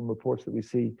lives, from reports that we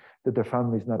see, that their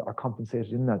families are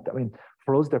compensated in that. I mean,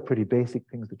 for us, they're pretty basic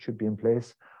things that should be in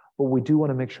place. But we do want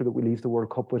to make sure that we leave the World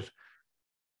Cup with,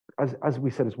 as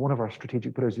we said, it's one of our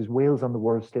strategic pillars, is Wales on the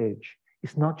world stage.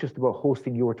 It's not just about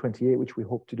hosting Euro 28, which we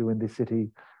hope to do in this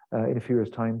city in a few years'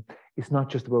 time. It's not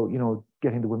just about,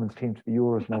 getting the women's team to the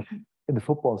Euros now in the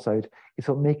football side. It's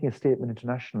about making a statement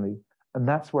internationally. And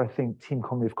that's where I think Team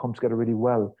Cymru have come together really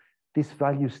well. This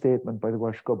value statement by the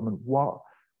Welsh Government, what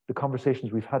the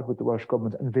conversations we've had with the Welsh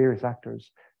Government and various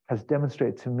actors, has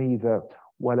demonstrated to me that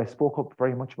while I spoke up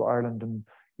very much about Ireland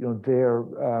and their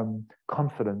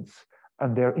confidence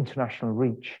and their international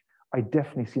reach, I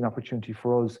definitely see an opportunity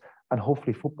for us, and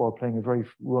hopefully football playing a very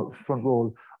front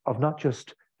role of not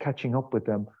just catching up with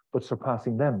them, but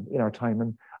surpassing them in our time.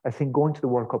 And I think going to the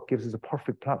World Cup gives us a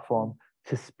perfect platform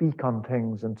to speak on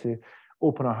things and to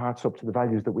open our hearts up to the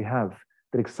values that we have,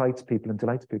 that excites people and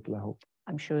delights people, I hope.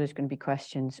 I'm sure there's going to be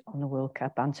questions on the World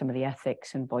Cup and some of the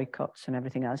ethics and boycotts and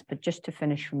everything else. But just to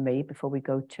finish from me, before we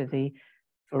go to the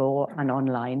floor and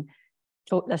online,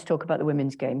 let's talk about the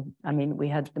women's game. I mean, we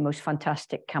had the most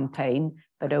fantastic campaign,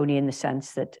 but only in the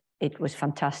sense that it was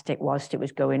fantastic whilst it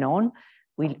was going on.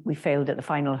 We failed at the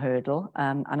final hurdle.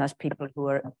 And as people who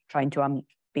are trying to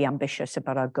be ambitious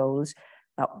about our goals,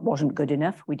 that wasn't good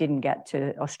enough. We didn't get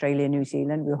to Australia, New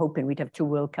Zealand. We were hoping we'd have 2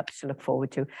 World Cups to look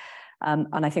forward to. And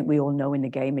I think we all know in the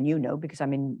game, and because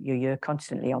I'm in your ear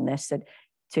constantly on this, that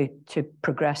to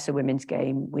progress the women's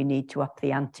game, we need to up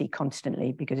the ante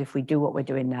constantly, because if we do what we're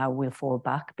doing now, we'll fall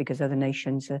back because other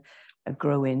nations are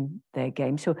growing their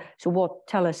game. So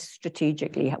tell us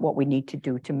strategically what we need to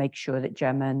do to make sure that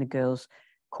Gemma and the girls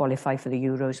qualify for the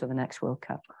Euros or the next World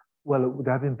Cup? Well,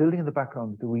 they've been building in the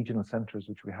background the regional centres,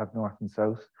 which we have north and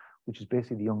south, which is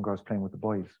basically the young girls playing with the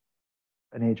boys,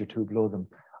 an age or 2 below them.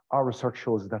 Our research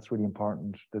shows that that's really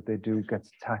important, that they do get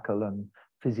to tackle and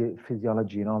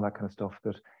physiology and all that kind of stuff,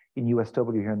 that in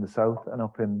USW here in the south and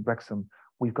up in Wrexham,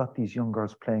 we've got these young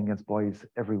girls playing against boys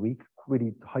every week,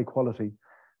 really high quality.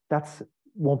 That's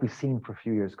won't be seen for a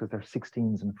few years because they're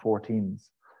 16s and 14s.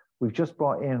 We've just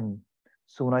brought in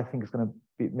someone I think is going to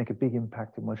make a big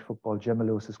impact in Welsh football. Gemma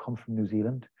Lewis has come from New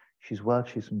Zealand. She's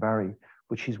Welsh, she's from Barry,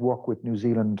 but she's worked with New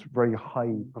Zealand, very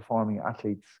high performing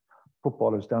athletes,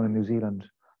 footballers down in New Zealand.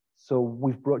 So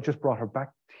we've just brought her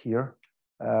back here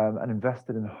and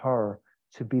invested in her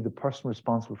to be the person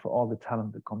responsible for all the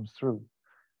talent that comes through.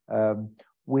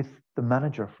 With the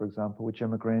manager, for example, with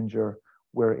Gemma Granger,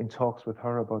 we're in talks with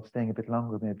her about staying a bit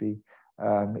longer maybe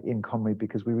in Cymru,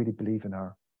 because we really believe in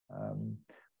her.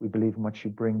 We believe in what she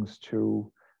brings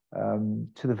to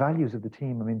to the values of the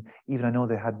team. I mean, even I know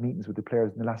they had meetings with the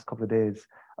players in the last couple of days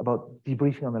about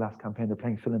debriefing on the last campaign. They're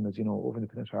playing Finland, as you know, over in the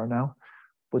Peninsula now.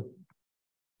 But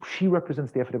she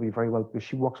represents the FAW very well because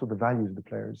she works with the values of the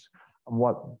players and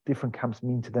what different camps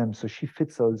mean to them. So she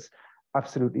fits us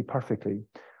absolutely perfectly.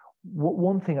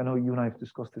 One thing I know you and I have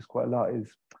discussed this quite a lot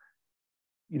is,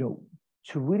 you know,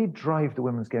 to really drive the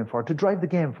women's game forward, to drive the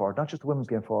game forward, not just the women's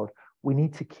game forward, we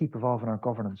need to keep evolving our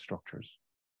governance structures.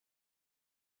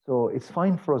 So it's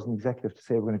fine for us in the executive to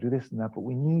say we're going to do this and that, but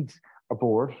we need a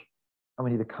board and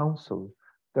we need a council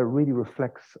that really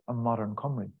reflects a modern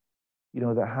Cymru, you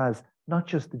know, that has not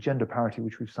just the gender parity,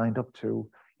 which we've signed up to,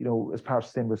 you know, as part of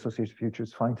Sustainable Association Future,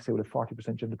 it's fine to say we'll have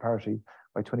 40% gender parity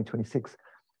by 2026,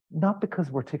 not because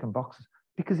we're ticking boxes,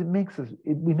 because it makes us,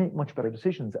 we make much better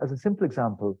decisions. As a simple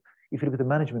example, if you look at the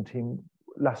management team,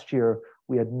 last year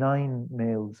we had 9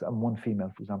 males and 1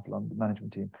 female, for example, on the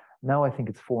management team. Now I think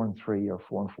it's 4 and 3 or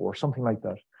 4 and 4, something like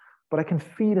that. But I can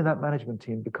feel in that management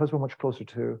team, because we're much closer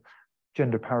to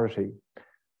gender parity.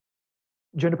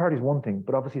 Gender parity is one thing,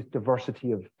 but obviously it's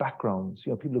diversity of backgrounds.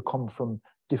 You know, people who come from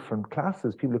different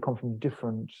classes, people who come from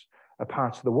different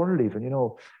parts of the world even, you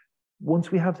know.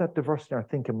 Once we have that diversity in our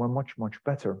thinking, we're much, much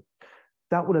better.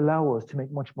 That will allow us to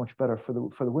make much, much better for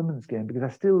the women's game, because I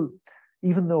still,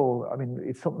 even though, I mean,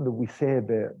 it's something that we say a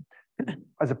bit,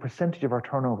 as a percentage of our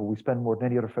turnover, we spend more than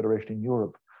any other federation in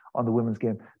Europe on the women's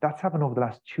game. That's happened over the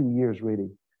last 2 years,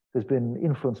 really. There's been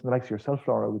influence from the likes of yourself,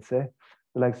 Laura, I would say,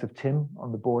 the likes of Tim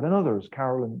on the board and others,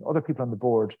 Carol and other people on the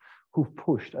board who've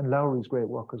pushed, and Lowry's great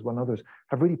work as well, and others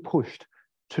have really pushed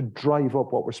to drive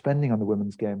up what we're spending on the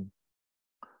women's game.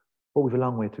 But we've a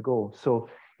long way to go. So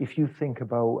if you think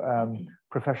about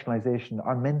professionalisation,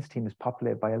 our men's team is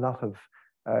populated by a lot of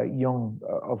young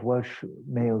Welsh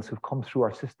males who've come through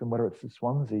our system, whether it's the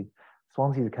Swansea.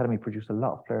 Swansea's academy produced a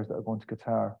lot of players that are going to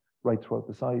Qatar right throughout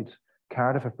the side.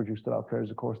 Cardiff have produced a lot of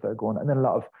players, of course, that are going, and then a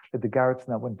lot of like the Garretts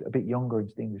that went a bit younger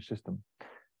into the English system.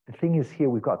 The thing is here,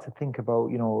 we've got to think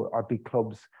about, you know, our big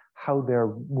clubs, how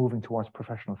they're moving towards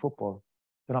professional football.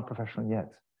 They're not professional yet.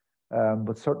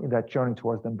 But certainly that journey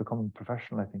towards them becoming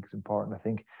professional, I think, is important. I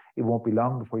think it won't be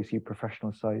long before you see a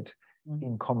professional side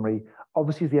in Cymru.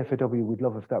 Obviously, as the FAW, we'd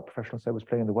love if that professional side was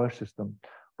playing in the Welsh system.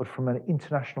 But from an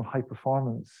international high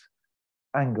performance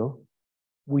angle,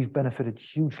 we've benefited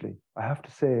hugely, I have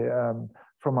to say,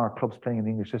 from our clubs playing in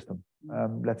the English system.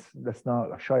 Let's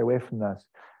not shy away from that.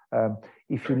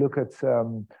 If you look at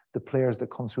the players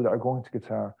that come through that are going to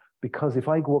Qatar, because if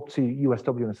I go up to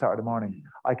USW on a Saturday morning,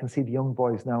 I can see the young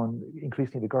boys now, and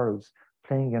increasingly the girls,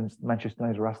 playing against Manchester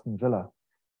United or Aston Villa,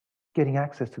 getting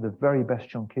access to the very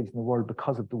best young kids in the world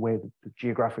because of the way that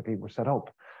geographically we're set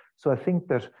up. So I think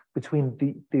that between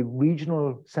the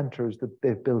regional centres that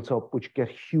they've built up, which get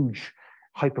huge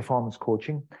high-performance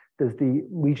coaching, there's the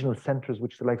regional centres,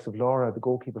 which the likes of Laura, the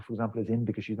goalkeeper, for example, is in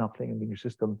because she's not playing in the English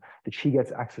system, that she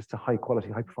gets access to high-quality,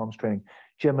 high-performance training.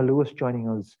 Gemma Lewis joining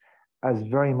us as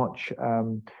very much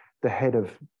the head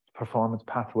of performance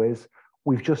pathways.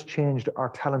 We've just changed our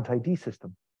talent ID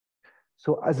system.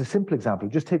 So as a simple example,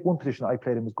 just take one position I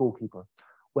played in was goalkeeper.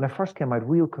 When I first came, I had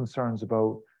real concerns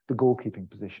about the goalkeeping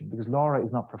position because Laura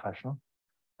is not professional.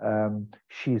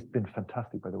 She's been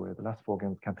fantastic, by the way. The last 4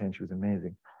 games campaign, she was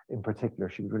amazing. In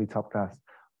particular, she was really top class.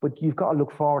 But you've got to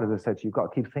look forward, as I said, you've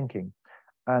got to keep thinking.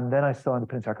 And then I saw in the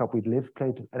Peninsula Cup,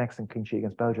 played an excellent clean sheet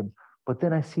against Belgium. But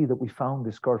then I see that we found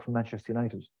this girl from Manchester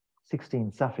United,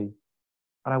 16, Safi.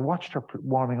 And I watched her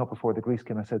warming up before the Greece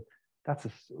game. I said, that's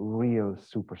a real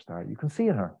superstar. You can see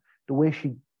in her, the way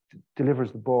she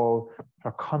delivers the ball,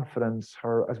 her confidence,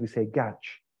 her, as we say,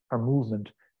 gatch, her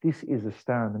movement. This is a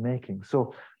star in the making.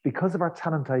 So because of our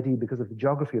talent ID, because of the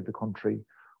geography of the country,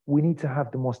 we need to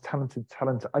have the most talented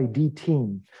talent ID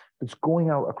team that's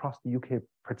going out across the UK,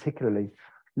 particularly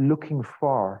looking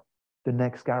for the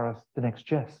next Gareth, the next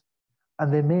Jess.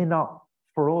 And they may not,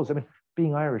 for us, I mean,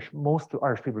 being Irish, most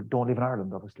Irish people don't live in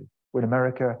Ireland, obviously. We're in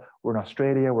America, we're in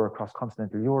Australia, we're across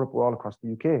continental Europe, we're all across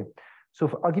the UK.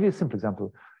 So I'll give you a simple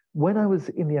example. When I was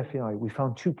in the FAI, we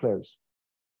found 2 players,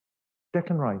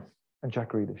 Declan Rice and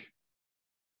Jack Grealish.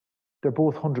 They're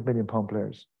both £100 million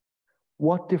players.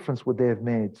 What difference would they have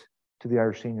made to the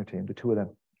Irish senior team, the 2 of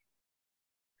them?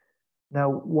 Now,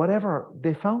 whatever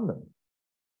they found them,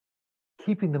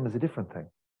 keeping them is a different thing.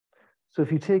 So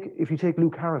if you take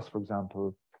Luke Harris, for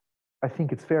example, I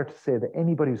think it's fair to say that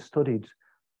anybody who's studied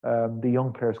the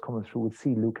young players coming through would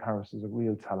see Luke Harris as a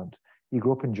real talent. He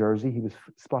grew up in Jersey. He was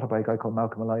spotted by a guy called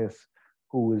Malcolm Elias,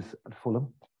 who was at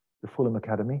Fulham, the Fulham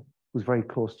Academy, who's very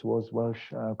close to us,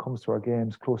 Welsh, comes to our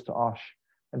games, close to Osh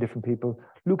and different people.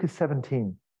 Luke is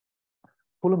 17.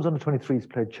 Fulham's under-23s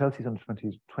played Chelsea's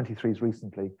under-23s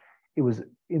recently. It was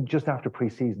just after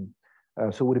pre-season.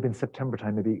 So it would have been September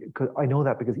time maybe. I know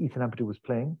that because Ethan Ampadu was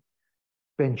playing.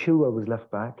 Ben Chilwell was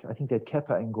left back. I think they had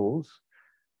Kepa in goals.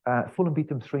 Fulham beat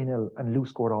them 3-0 and Lou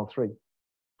scored all three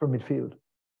from midfield.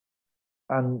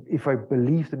 And if I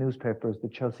believe the newspapers, the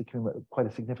Chelsea came with quite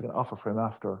a significant offer for him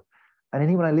after. And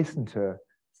anyone I listen to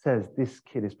says this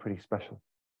kid is pretty special.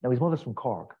 Now, his mother's from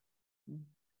Cork.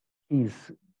 He's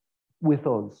with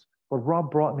us. But Rob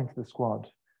brought him into the squad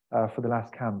for the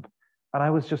last camp. And I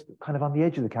was just kind of on the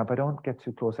edge of the camp. I don't get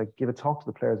too close. I give a talk to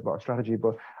the players about our strategy.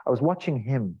 But I was watching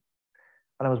him.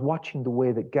 And I was watching the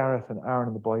way that Gareth and Aaron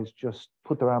and the boys just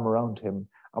put their arm around him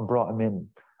and brought him in.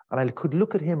 And I could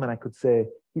look at him and I could say,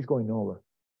 he's going nowhere.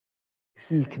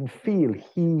 He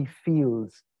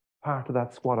feels part of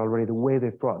that squad already, the way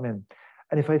they've brought him in.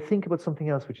 And if I think about something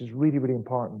else, which is really, really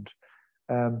important,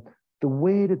 the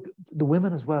way that the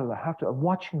women as well, I'm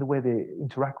watching the way they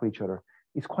interact with each other.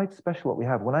 It's quite special what we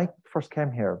have. When I first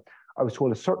came here, I was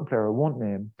told a certain player, I won't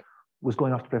name, was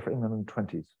going off to play for England in the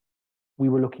 20s. We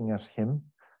were looking at him,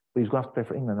 but he was going to play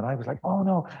for England. And I was like, oh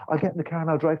no, I'll get in the car and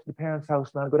I'll drive to the parents'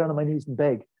 house and I'll go down on my knees and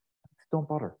beg. Don't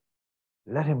bother.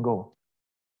 Let him go.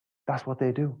 That's what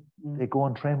they do. They go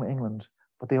and train with England,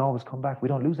 but they always come back. We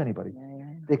don't lose anybody.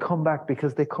 They come back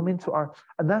because they come into our,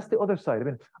 and that's the other side. I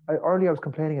mean, earlier I was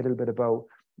complaining a little bit about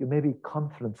maybe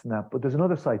confidence in that, but there's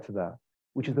another side to that,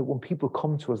 which is that when people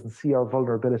come to us and see our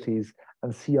vulnerabilities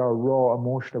and see our raw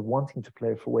emotion of wanting to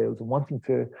play for Wales and wanting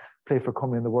to play for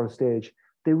Cymru on the world stage,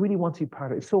 they really want to be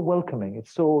part of it. It's so welcoming.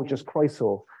 It's so just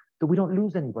Chryso that we don't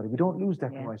lose anybody. We don't lose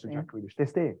Declan Rice or Jack Grealish. They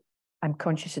stay. I'm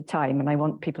conscious of time and I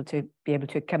want people to be able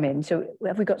to come in. So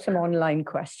have we got some online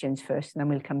questions first and then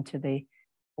we'll come to the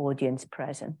audience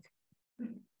present.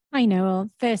 Hi, Noel.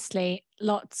 Firstly,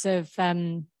 lots of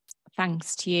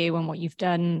thanks to you and what you've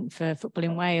done for football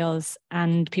in Wales,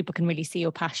 and people can really see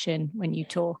your passion when you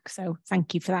talk. So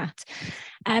thank you for that.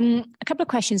 A couple of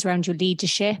questions around your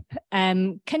leadership.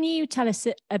 Can you tell us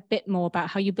a bit more about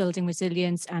how you're building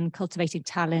resilience and cultivating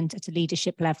talent at a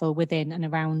leadership level within and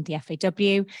around the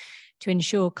FAW to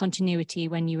ensure continuity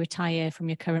when you retire from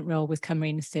your current role with Cymru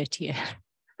in the 30th year?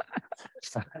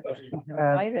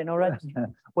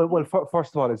 Well,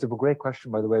 first of all, it's a great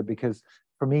question, by the way, because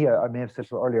for me, I may have said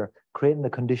it earlier, creating the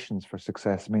conditions for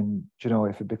success. I mean, you know,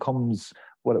 if it becomes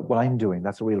what I'm doing,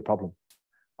 that's a real problem.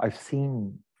 I've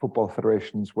seen football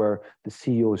federations where the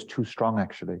CEO is too strong,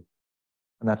 actually,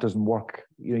 and that doesn't work.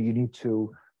 You know, you need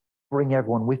to bring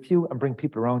everyone with you and bring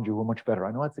people around you who are much better.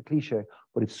 I know it's a cliche,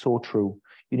 but it's so true.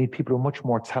 You need people who are much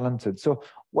more talented. So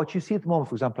what you see at the moment,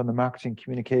 for example, in the marketing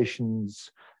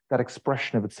communications, that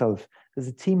expression of itself, there's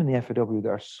a team in the FAW that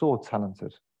are so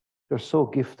talented. They're so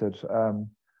gifted.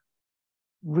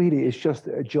 Really, it's just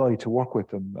a joy to work with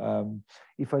them.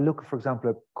 If I look, for example,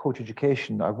 at coach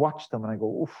education, I watch them and I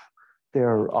go, oof,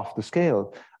 they're off the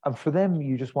scale. And for them,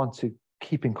 you just want to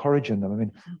keep encouraging them. I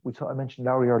mean, I mentioned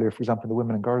Larry earlier, for example, the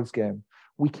women and girls game.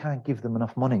 We can't give them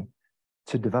enough money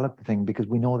to develop the thing because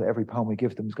we know that every pound we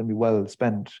give them is going to be well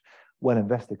spent, well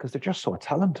invested, because they're just so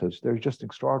talented. They're just an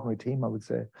extraordinary team, I would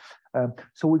say.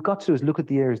 So what we've got to do is look at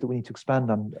the areas that we need to expand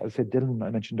on. As I said, Dylan,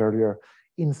 I mentioned earlier,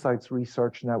 insights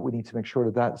research, and that we need to make sure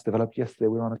that that's developed. Yesterday,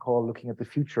 we were on a call looking at the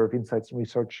future of insights and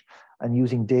research and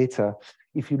using data.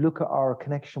 If you look at our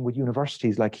connection with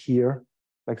universities like here,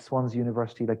 like Swansea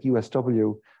University, like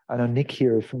USW, I know Nick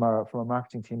here from our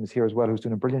marketing team is here as well, who's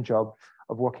doing a brilliant job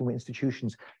of working with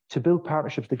institutions to build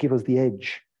partnerships that give us the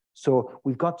edge. So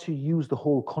we've got to use the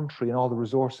whole country and all the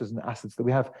resources and assets that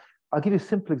we have. I'll give you a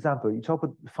simple example. You talk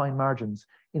about fine margins.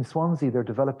 In Swansea, they're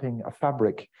developing a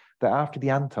fabric that after the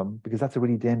anthem, because that's a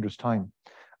really dangerous time,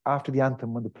 after the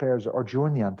anthem, when the players, or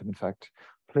during the anthem, in fact,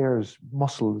 players'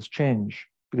 muscles change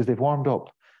because they've warmed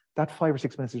up. That 5 or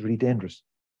 6 minutes is really dangerous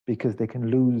because they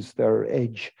can lose their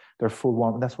edge, their full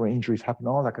warmth, and that's where injuries happen,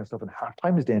 all that kind of stuff. And half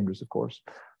time is dangerous, of course.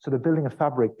 So they're building a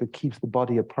fabric that keeps the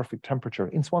body at perfect temperature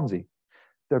in Swansea.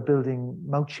 They're building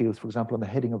mouth shields, for example, on the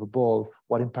heading of a ball,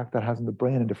 what impact that has on the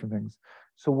brain and different things.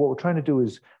 So what we're trying to do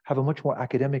is have a much more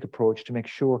academic approach to make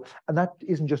sure, and that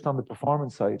isn't just on the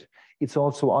performance side, it's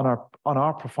also on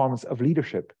our performance of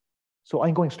leadership. So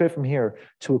I'm going straight from here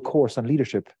to a course on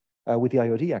leadership with the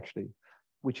IOD, actually,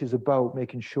 which is about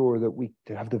making sure that we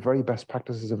have the very best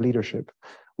practices of leadership,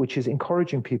 which is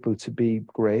encouraging people to be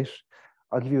great.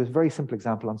 I'll give you a very simple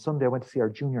example. On Sunday, I went to see our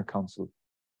junior council.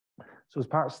 So as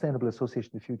part of Sustainable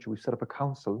Association of the Future, we've set up a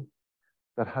council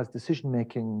that has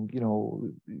decision-making,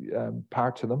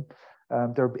 part to them.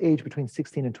 They're aged between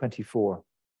 16 and 24.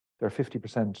 They're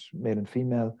 50% male and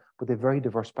female, but they're very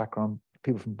diverse background,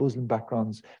 people from Muslim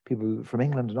backgrounds, people from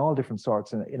England and all different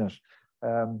sorts in it.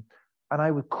 And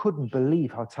I couldn't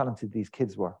believe how talented these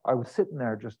kids were. I was sitting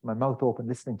there, just my mouth open,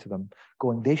 listening to them,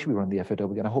 going, they should be running the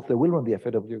FAW, and I hope they will run the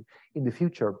FAW in the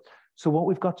future. So what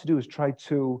we've got to do is try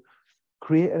to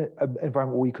create an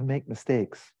environment where we can make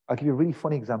mistakes. I'll give you a really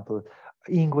funny example.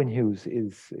 Ian Gwynn Hughes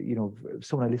is, you know,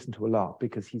 someone I listen to a lot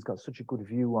because he's got such a good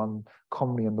view on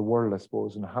comedy and the world, I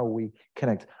suppose, and how we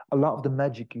connect. A lot of the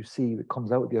magic you see that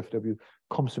comes out of the FW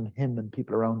comes from him and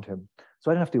people around him. So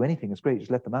I don't have to do anything. It's great.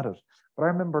 Just let them at it. But I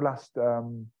remember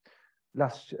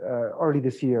early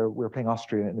this year, we were playing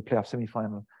Austria in the playoff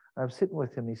semi-final. I was sitting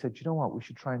with him. And he said, you know what? We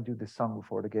should try and do this song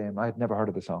before the game. I had never heard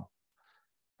of the song.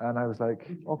 And I was like,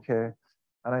 okay.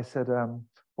 And I said, well,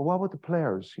 what about the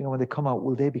players? You know, when they come out,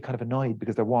 will they be kind of annoyed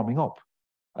because they're warming up?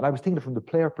 And I was thinking from the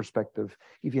player perspective,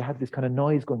 if you had this kind of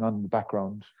noise going on in the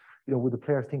background, you know, would the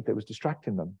player think that was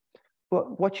distracting them?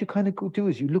 But what you kind of do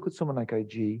is you look at someone like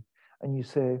IG and you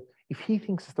say, if he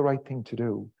thinks it's the right thing to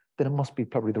do, then it must be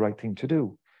probably the right thing to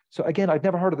do. So again, I'd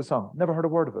never heard of the song, never heard a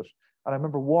word of it. And I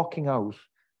remember walking out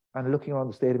and looking around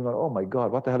the stadium and going, oh my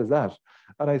God, what the hell is that?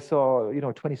 And I saw, you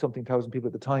know, 20-something thousand people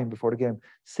at the time before the game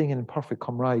singing in perfect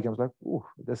Cymraeg. I was like, oh,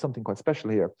 there's something quite special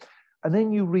here. And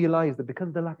then you realize that because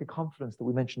of the lack of confidence that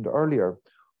we mentioned earlier,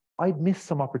 I'd missed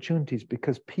some opportunities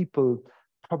because people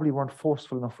probably weren't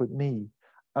forceful enough with me.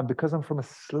 And because I'm from a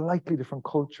slightly different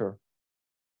culture,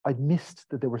 I'd missed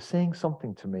that they were saying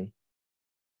something to me,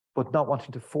 but not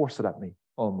wanting to force it at me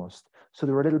almost. So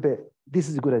they were a little bit, this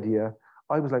is a good idea.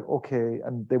 I was like, okay.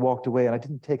 And they walked away and I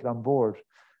didn't take it on board.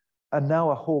 And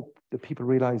now I hope that people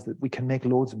realize that we can make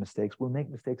loads of mistakes. We'll make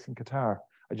mistakes in Qatar.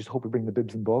 I just hope we bring the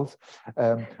bibs and balls.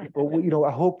 But we, you know,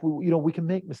 I hope we can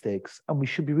make mistakes, and we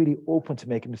should be really open to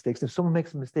making mistakes. If someone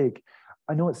makes a mistake,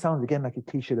 I know it sounds again like a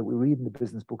cliche that we read in the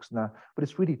business books now, but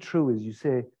it's really true. Is you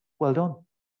say, well done.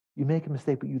 You make a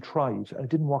mistake, but you tried, and it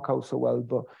didn't work out so well,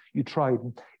 but you tried.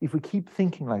 And if we keep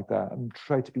thinking like that and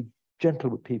try to be gentle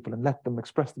with people and let them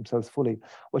express themselves fully,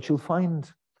 what you'll find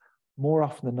more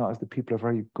often than not is that people are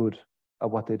very good at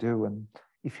what they do. And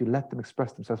if you let them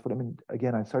express themselves fully, I mean,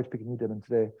 again, I'm sorry to pick on you, Dylan,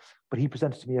 today, but he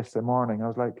presented to me yesterday morning. I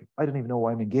was like, I don't even know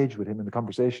why I'm engaged with him in the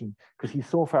conversation because he's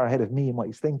so far ahead of me in what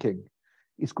he's thinking.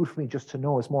 It's good for me just to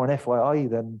know. It's more an FYI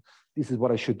than this is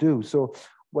what I should do. So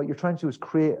what you're trying to do is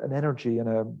create an energy and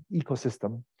an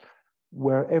ecosystem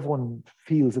where everyone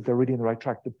feels that they're really on the right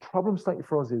track. The problem slightly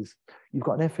for us is you've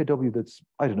got an FAW that's,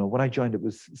 I don't know, when I joined it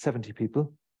was 70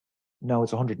 people. Now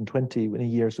it's 120 in a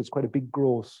year. So it's quite a big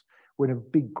growth. We're in a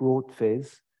big growth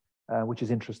phase, which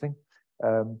is interesting.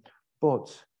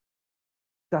 But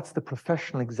that's the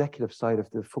professional executive side of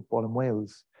the football in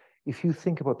Wales. If you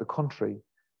think about the country,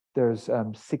 there's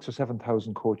 6,000 or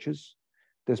 7,000 coaches.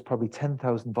 There's probably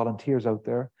 10,000 volunteers out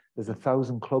there. There's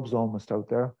 1,000 clubs almost out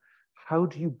there. How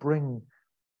do you bring,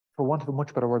 for want of a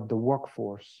much better word, the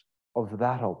workforce of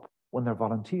that up when they're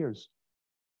volunteers?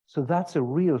 So that's a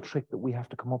real trick that we have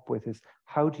to come up with, is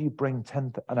how do you bring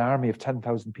an army of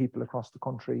 10,000 people across the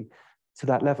country to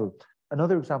that level?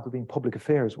 Another example being public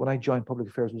affairs. When I joined, public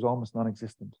affairs was almost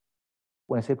non-existent.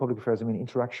 When I say public affairs, I mean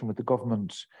interaction with the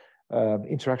government,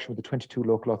 interaction with the 22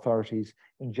 local authorities.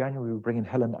 In January, we bring in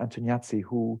Helen Antoniazzi,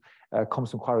 who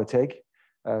comes from Quarateg.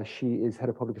 She is head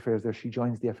of public affairs there. She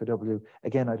joins the FAW.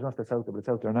 Again, I don't know if that's out there, but it's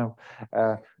out there now.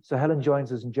 So Helen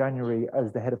joins us in January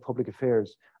as the head of public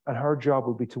affairs. And her job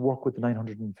will be to work with the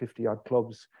 950 odd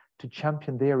clubs to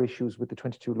champion their issues with the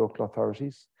 22 local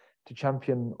authorities, to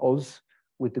champion us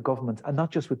with the government, and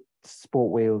not just with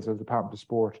Sport Wales or the Department of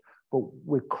Sport, but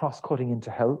with cross-cutting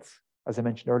into health. As I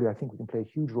mentioned earlier, I think we can play a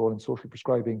huge role in social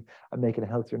prescribing and making a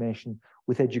healthier nation,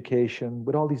 with education,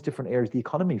 with all these different areas, the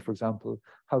economy, for example.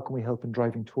 How can we help in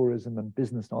driving tourism and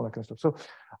business and all that kind of stuff? So,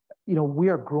 you know, we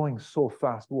are growing so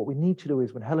fast. But what we need to do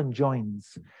is when Helen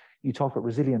joins, you talk about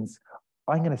resilience.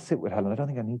 I'm going to sit with Helen. I don't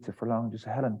think I need to for long. Just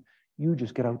say, Helen, you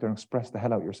just get out there and express the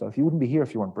hell out yourself. You wouldn't be here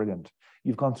if you weren't brilliant.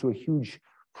 You've gone through a huge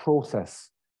process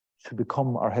to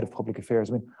become our head of public affairs.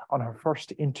 I mean, on her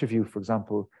first interview, for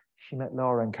example, she met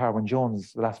Laura and Carwyn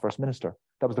Jones, the last First Minister.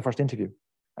 That was the first interview.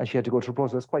 And she had to go through a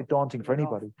process. That's quite daunting for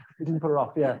anybody. It didn't put her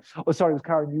off, yeah. Oh, sorry, it was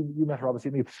Carwyn. You met her,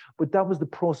 obviously. But that was the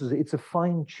process. It's a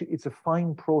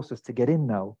fine process to get in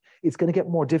now. It's going to get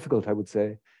more difficult, I would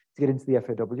say, to get into the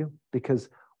FAW, because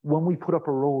when we put up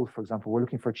a role, for example, we're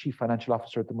looking for a chief financial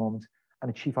officer at the moment and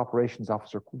a chief operations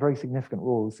officer, very significant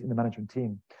roles in the management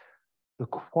team. The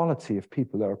quality of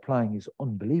people that are applying is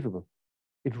unbelievable.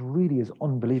 It really is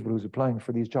unbelievable who's applying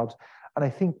for these jobs. And I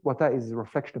think what that is a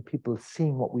reflection of people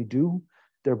seeing what we do,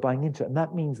 they're buying into it. And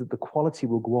that means that the quality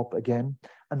will go up again.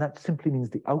 And that simply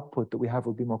means the output that we have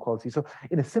will be more quality. So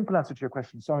in a simple answer to your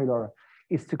question, sorry, Laura,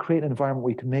 is to create an environment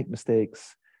where you can make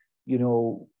mistakes. You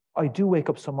know, I do wake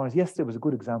up some mornings. Yesterday was a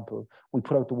good example. We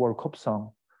put out the World Cup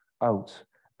song out,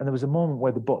 and there was a moment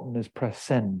where the button is press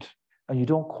send, and you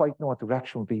don't quite know what the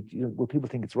reaction will be. Will people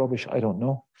think it's rubbish? I don't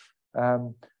know.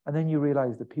 And then you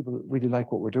realize that people really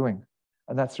like what we're doing.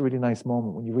 And that's a really nice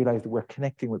moment when you realize that we're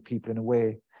connecting with people in a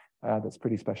way that's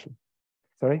pretty special.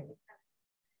 Sorry?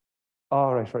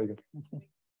 All right, very good.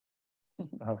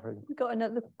 Oh, very good. We've got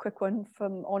another quick one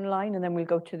from online, and then we'll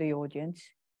go to the audience.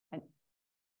 And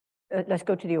let's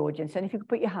go to the audience. And if you could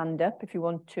put your hand up if you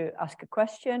want to ask a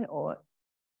question, or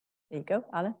there you go,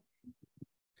 Alan.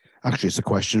 Actually, it's a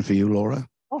question for you, Laura.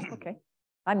 Oh, okay.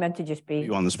 I meant to just be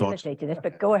you on the spot. To this,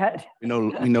 but go ahead. We know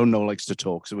Noel likes to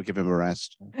talk, so we'll give him a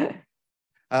rest.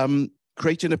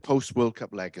 Creating a post-World Cup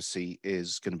legacy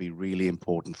is going to be really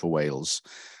important for Wales.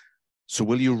 So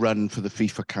will you run for the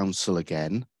FIFA Council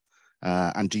again?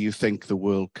 And do you think the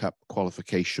World Cup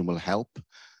qualification will help,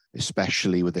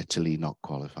 especially with Italy not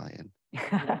qualifying?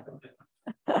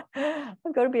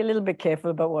 I've got to be a little bit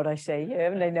careful about what I say here,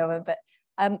 haven't I, Noel? But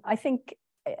I think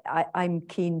I'm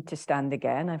keen to stand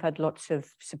again. I've had lots of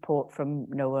support from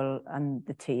Noel and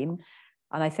the team.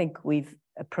 And I think we've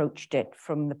approached it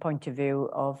from the point of view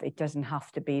of it doesn't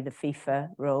have to be the FIFA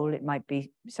role. It might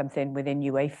be something within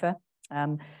UEFA,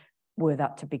 were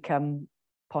that to become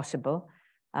possible.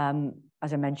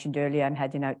 As I mentioned earlier, I'm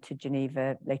heading out to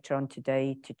Geneva later on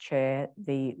today to chair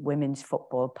the women's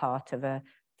football part of a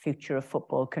Future of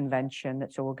Football convention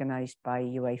that's organised by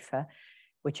UEFA,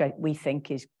 which we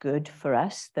think is good for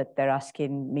us that they're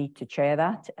asking me to chair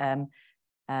that,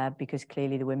 because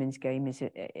clearly the women's game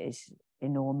is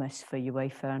enormous for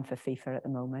UEFA and for FIFA at the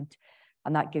moment.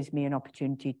 And that gives me an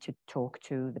opportunity to talk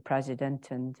to the president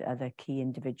and other key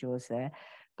individuals there.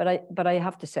 But I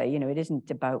have to say, you know, it isn't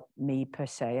about me per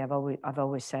se. I've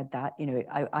always said that, you know,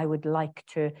 I would like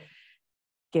to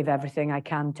give everything I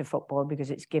can to football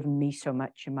because it's given me so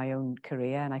much in my own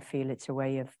career, and I feel it's a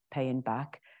way of paying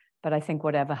back. But I think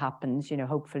whatever happens, you know,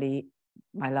 hopefully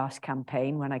my last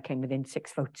campaign when I came within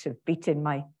 6 votes of beating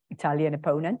my Italian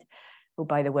opponent, who,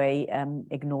 by the way,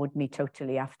 ignored me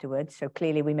totally afterwards. So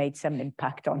clearly we made some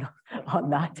impact on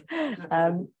that.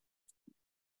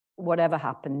 Whatever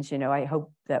happens, you know, I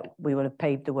hope that we will have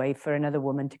paved the way for another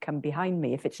woman to come behind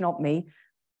me. If it's not me,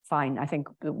 fine. I think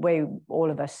the way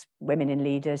all of us women in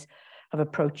leaders have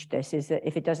approached this is that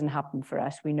if it doesn't happen for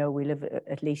us, we know we'll have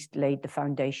at least laid the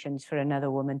foundations for another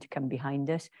woman to come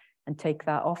behind us and take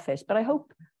that office. But I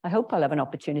hope I'll have an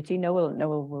opportunity. Noel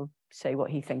will say what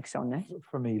he thinks on this.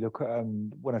 For me, look,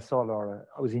 when I saw Laura,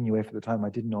 I was in UEFA at the time. I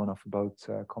didn't know enough about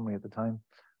Cymru at the time,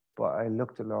 but I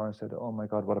looked at Laura and said, "Oh my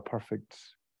God, what a perfect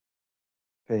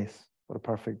face, what a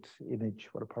perfect image,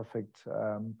 what a perfect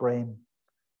brain,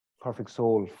 perfect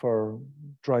soul for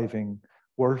driving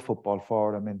world football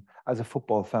forward." I mean, as a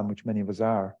football fan, which many of us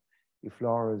are, if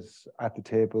Laura's at the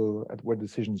table where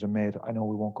decisions are made, I know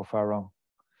we won't go far wrong.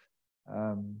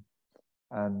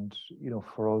 And, you know,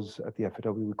 for us at the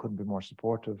FAW, we couldn't be more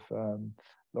supportive.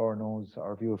 Laura knows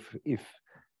our view of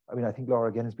I mean, I think Laura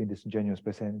again has been disingenuous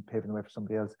by saying paving the way for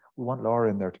somebody else. We want Laura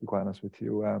in there, to be quite honest with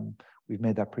you. We've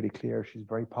made that pretty clear. She's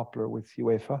very popular with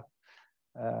UEFA.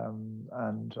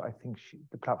 And I think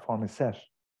the platform is set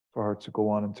for her to go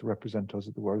on and to represent us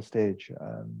at the world stage.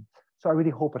 So I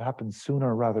really hope it happens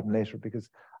sooner rather than later, because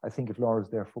I think if Laura's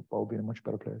there, football will be in a much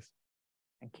better place.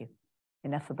 Thank you.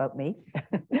 Enough about me.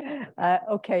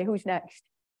 Okay, who's next?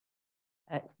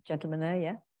 Gentleman there,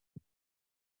 yeah.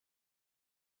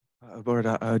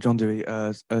 John Dewey,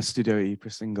 Studio E,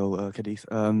 Presingle, Cadiz.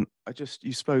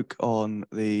 You spoke on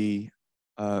the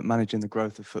managing the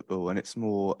growth of football, and it's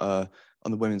more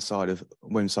on the women's side of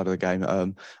the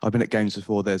game. I've been at games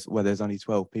before where there's only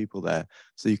 12 people there,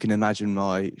 so you can imagine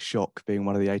my shock being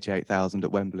one of the 88,000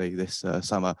 at Wembley this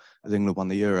summer as England won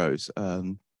the Euros,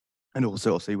 and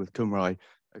also obviously with Cymru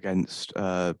against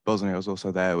Bosnia. I was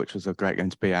also there, which was a great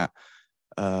game to be at.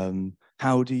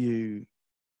 How do you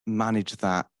manage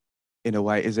that? In a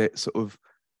way, is it sort of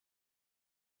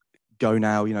go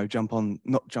now, you know,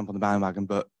 not jump on the bandwagon,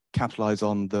 but capitalize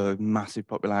on the massive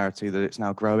popularity that it's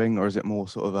now growing? Or is it more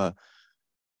sort of a,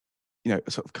 you know,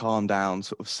 sort of calm down,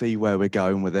 sort of see where we're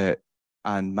going with it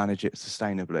and manage it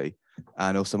sustainably?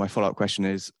 And also my follow-up question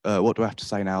is, what do I have to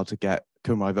say now to get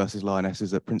Cymru versus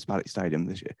Lionesses at Principality Stadium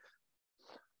this year?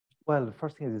 Well, the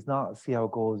first thing is not see how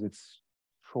it goes, it's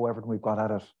throw everything we've got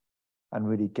at it and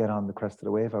really get on the crest of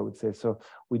the wave, I would say. So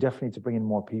we definitely need to bring in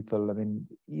more people. I mean,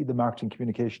 the marketing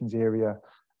communications area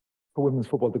for women's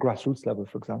football, the grassroots level,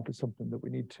 for example, is something that we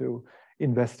need to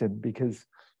invest in, because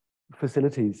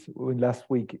facilities, last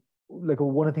week, like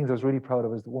one of the things I was really proud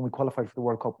of is that when we qualified for the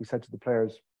World Cup, we said to the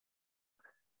players,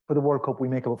 for the World Cup, we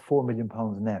make about £4 million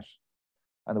net.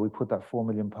 and that we put that £4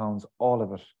 million, all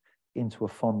of it, into a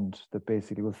fund that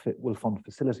basically will fund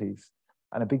facilities.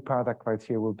 And a big part of that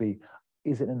criteria will be,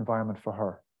 is it an environment for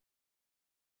her?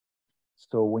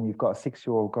 So when you've got a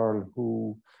 6-year-old girl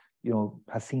who, you know,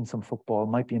 has seen some football,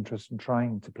 might be interested in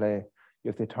trying to play,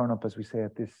 if they turn up, as we say,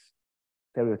 at this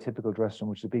stereotypical dressing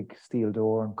room, which is a big steel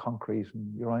door and concrete,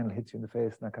 and urinal hits you in the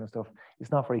face and that kind of stuff,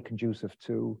 it's not very conducive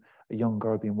to a young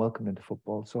girl being welcomed into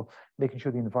football. So making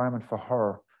sure the environment for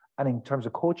her, and in terms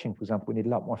of coaching, for example, we need a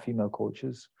lot more female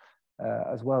coaches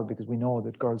as well, because we know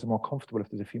that girls are more comfortable if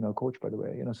there's a female coach, by the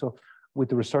way. You know, so with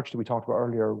the research that we talked about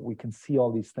earlier, we can see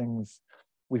all these things.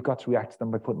 We've got to react to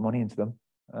them by putting money into them.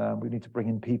 We need to bring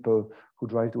in people who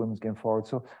drive the women's game forward.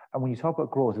 So, and when you talk about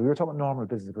growth, we were talking about normal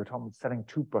business, we were talking about selling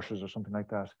toothbrushes or something like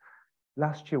that.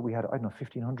 Last year we had, I don't know,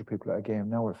 1,500 people at a game.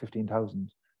 Now we're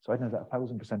 15,000. So I know that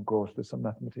 1,000% growth, there's some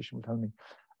mathematician will tell me.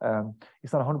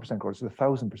 It's not 100% growth, it's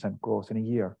 1,000% growth in a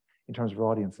year in terms of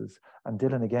audiences. And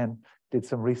Dylan, again, did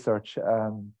some research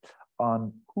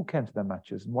on who came to their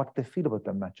matches and what they feel about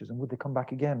their matches and would they come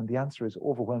back again. And the answer is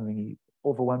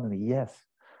overwhelmingly yes.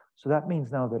 So that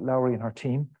means now that Laura and her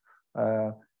team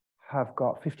have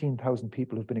got 15,000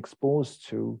 people who've been exposed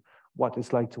to what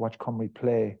it's like to watch Cymru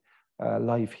play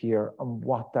live here and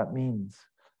what that means.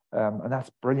 And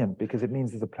that's brilliant because it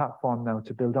means there's a platform now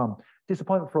to build on.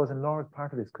 Disappointment for us, and Laura's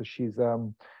part of this because she's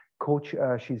coach,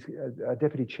 she's a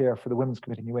deputy chair for the Women's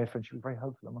Committee in UEFA, and she was very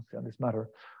helpful, I must say, on this matter,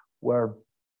 where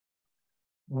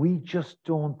we just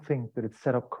don't think that it's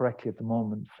set up correctly at the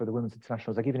moment for the women's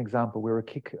internationals. I'll give you an example. We were a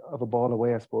kick of a ball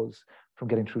away, I suppose, from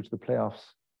getting through to the playoffs,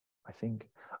 I think,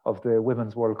 of the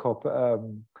Women's World Cup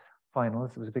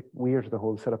finals. It was a bit weird, the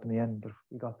whole setup in the end, but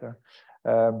we got there.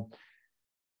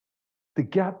 The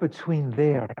gap between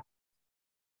there,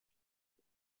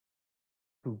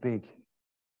 too big.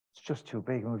 It's just too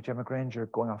big. And with Gemma Granger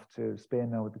going off to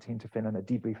Spain now with the team to Finland, a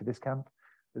debrief for this camp,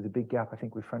 there's a big gap. I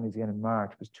think with friendlies again in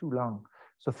March. It was too long.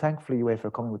 So thankfully, UEFA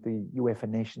are coming with the UEFA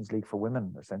Nations League for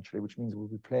women, essentially, which means we'll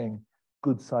be playing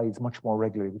good sides much more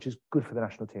regularly, which is good for the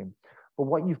national team. But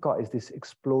what you've got is this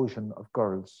explosion of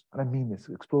girls, and I mean this,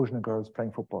 explosion of girls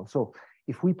playing football. So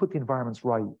if we put the environments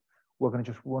right, we're going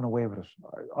to just run away with it,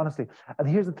 honestly. And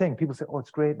here's the thing, people say, oh,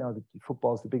 it's great now that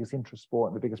football is the biggest interest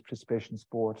sport and the biggest participation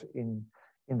sport in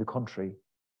the country.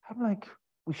 I'm like,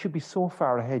 we should be so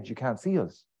far ahead you can't see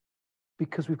us.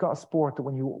 Because we've got a sport that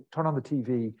when you turn on the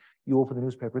TV, you open the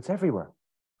newspaper, it's everywhere.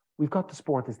 We've got the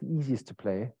sport that's the easiest to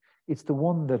play. It's the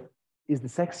one that is the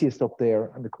sexiest up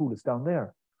there and the coolest down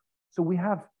there. So we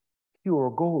have pure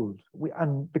gold.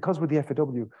 And because we're the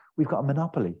FAW, we've got a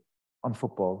monopoly on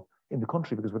football in the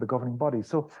country because we're the governing body.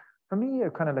 So for me,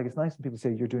 kind of like, it's nice when people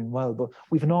say you're doing well, but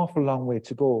we've an awful long way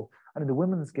to go. And in the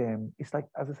women's game, it's like,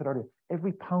 as I said earlier,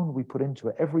 every pound we put into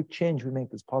it, every change we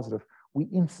make that's positive, we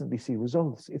instantly see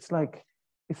results. It's like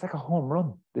a home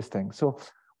run, this thing. So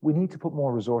we need to put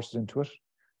more resources into it.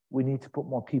 We need to put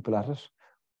more people at it.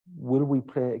 Will we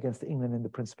play against England in the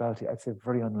Principality? I'd say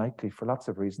very unlikely for lots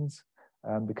of reasons,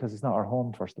 because it's not our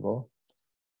home, first of all.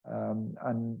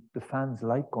 And the fans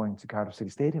like going to Cardiff City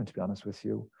Stadium, to be honest with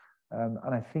you.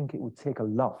 And I think it would take a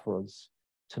lot for us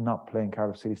to not play in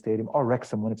Cardiff City Stadium or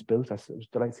Wrexham when it's built. I was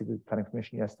delighted to see the planning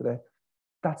permission yesterday.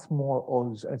 That's more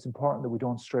us. And it's important that we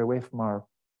don't stray away from our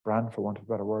brand, for want of a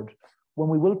better word. When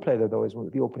we will play there, though, is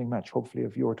the opening match, hopefully,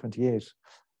 of Euro 28,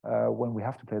 when we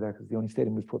have to play there because it's the only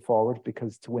stadium we've put forward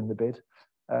because to win the bid.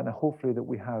 And hopefully that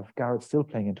we have Garrett still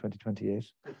playing in 2028.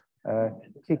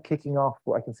 Kicking off,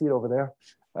 I can see it over there,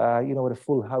 you know, with a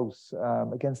full house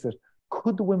against it.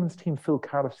 Could the women's team fill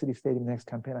Cardiff City Stadium next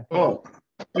campaign? I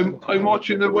think I'm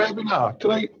watching the webinar.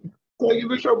 Can I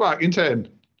give a show back in 10?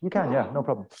 You can, yeah, no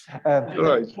problem.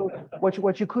 Right. So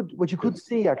what you could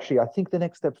see, actually, I think the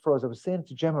next step for us, I was saying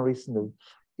to Gemma recently,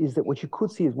 is that what you could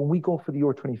see is when we go for the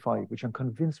Euro 25, which I'm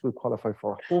convinced we'll qualify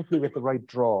for, hopefully with the right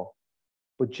draw,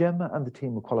 but Gemma and the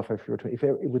team will qualify for Euro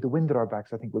 25. With the wind at our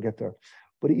backs, I think we'll get there.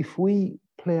 But if we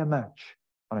play a match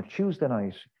on a Tuesday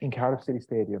night in Cardiff City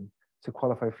Stadium to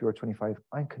qualify for Euro 25,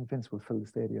 I'm convinced we'll fill the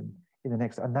stadium in the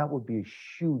next, and that would be a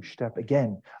huge step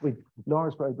again. I mean,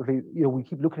 Laura's probably, you know, we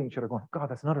keep looking at each other going, God,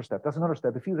 that's another step, that's another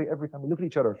step. It feels like every time we look at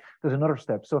each other, there's another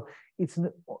step. So you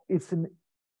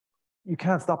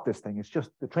can't stop this thing. It's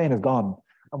just, the train is gone,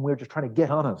 and we're just trying to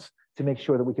get on it to make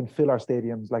sure that we can fill our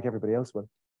stadiums like everybody else will.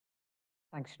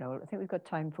 Thanks, Noel. I think we've got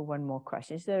time for one more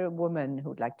question. Is there a woman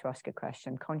who'd like to ask a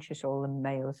question? Conscious all the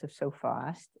males have so far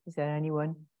asked. Is there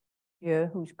anyone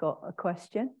here who's got a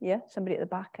question? Yeah, somebody at the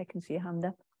back, I can see a hand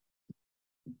up.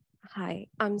 Hi,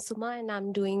 I'm Suma and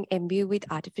I'm doing MBA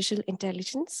with Artificial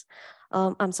Intelligence.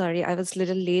 I'm sorry, I was a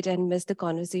little late and missed the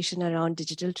conversation around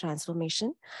digital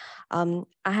transformation. I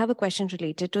have a question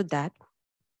related to that.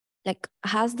 Like,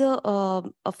 has the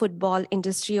a football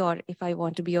industry, or if I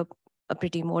want to be a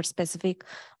pretty more specific,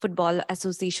 Football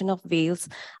Association of Wales,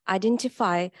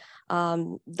 identify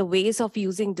the ways of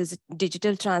using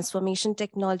digital transformation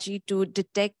technology to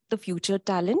detect the future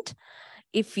talent?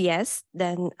 If yes,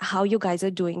 then how you guys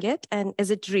are doing it, and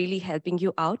is it really helping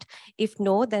you out? If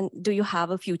no, then do you have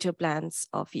a future plans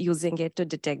of using it to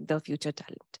detect the future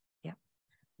talent? Yeah.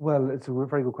 Well, it's a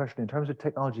very good question. In terms of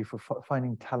technology for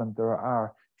finding talent, there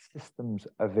are systems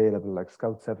available like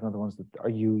Scout7 and other ones that are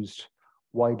used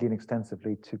widely and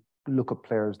extensively to look at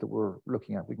players that we're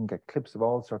looking at. We can get clips of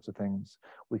all sorts of things.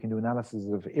 We can do analysis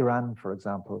of Iran, for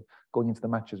example, going into the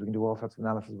matches. We can do all sorts of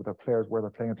analysis with our players, where they're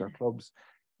playing at their clubs.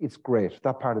 It's great.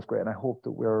 That part is great. And I hope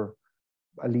that we're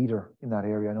a leader in that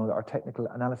area. I know that our technical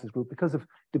analysis group, because of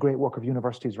the great work of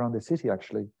universities around the city,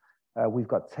 actually, we've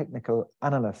got technical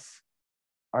analysts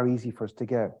are easy for us to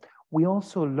get. We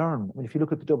also learn, I mean, if you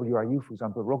look at the WRU, for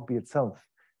example, rugby itself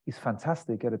is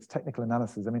fantastic at its technical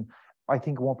analysis. I mean, I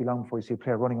think it won't be long before you see a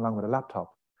player running along with a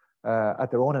laptop at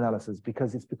their own analysis,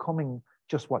 because it's becoming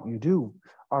just what you do.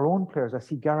 Our own players, I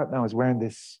see Garrett now is wearing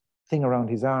this thing around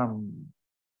his arm,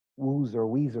 Wooze or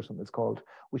Wheeze or something it's called,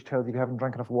 which tells you if you haven't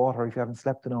drank enough water, if you haven't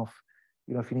slept enough,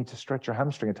 you know, if you need to stretch your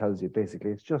hamstring, it tells you basically.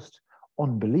 It's just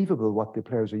unbelievable what the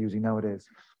players are using nowadays.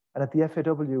 And at the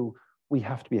FAW, we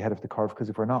have to be ahead of the curve, because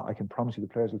if we're not, I can promise you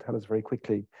the players will tell us very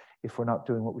quickly if we're not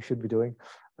doing what we should be doing.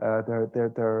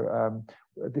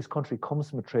 This country comes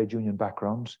from a trade union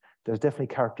background. There's definitely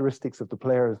characteristics of the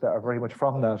players that are very much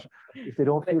from that. If they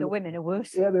don't feel the women are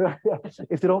worse. Yeah,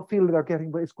 if they don't feel they're getting,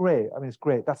 but it's great. I mean, it's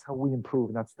great. That's how we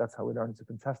improve, and that's how we learn. It's a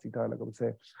fantastic dialogue, I would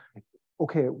say.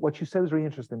 Okay, what you said was really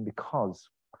interesting, because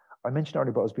I mentioned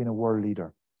earlier about us being a world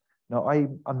leader. Now,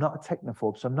 I'm not a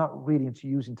technophobe, so I'm not really into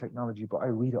using technology, but I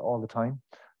read it all the time.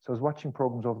 So I was watching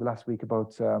programs over the last week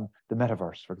about the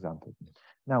metaverse, for example.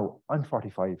 Now, I'm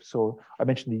 45, so I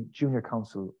mentioned the Junior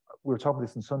Council. We were talking about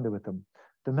this on Sunday with them.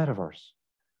 The metaverse,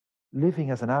 living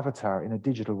as an avatar in a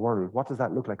digital world, what does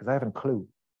that look like? Because I haven't a clue.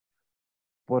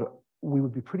 But we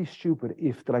would be pretty stupid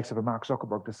if the likes of a Mark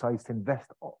Zuckerberg decides to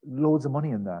invest loads of money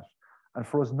in that, and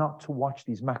for us not to watch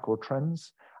these macro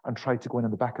trends and try to go in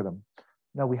on the back of them.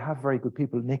 Now, we have very good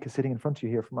people. Nick is sitting in front of you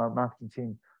here from our marketing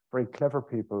team, very clever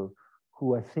people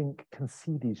who I think can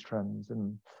see these trends.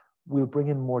 And we'll bring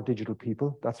in more digital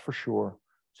people, that's for sure,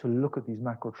 to look at these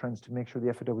macro trends, to make sure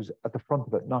the FAW is at the front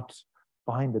of it, not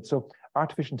behind it. So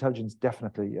artificial intelligence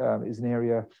definitely is an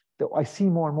area that I see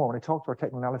more and more. When I talk to our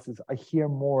technical analysis, I hear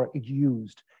more it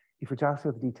used. If you're to ask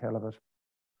about the detail of it,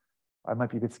 I might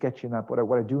be a bit sketchy in that, but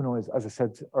what I do know is, as I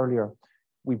said earlier,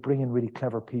 we bring in really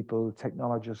clever people,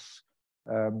 technologists.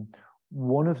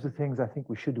 One of the things I think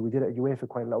we should do, we did it at UEFA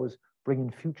quite a lot, was bring in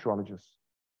futurologists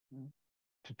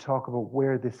to talk about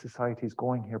where this society is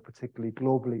going here, particularly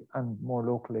globally and more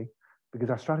locally, because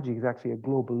our strategy is actually a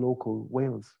global, local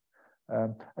Wales.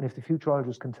 And if the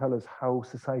futurologists can tell us how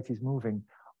society is moving,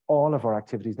 all of our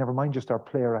activities, never mind just our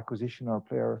player acquisition, our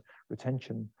player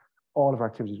retention, all of our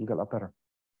activities will get a lot better.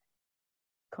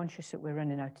 Conscious that we're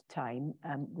running out of time,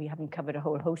 we haven't covered a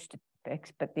whole host of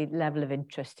topics, but the level of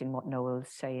interest in what Noel's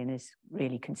saying is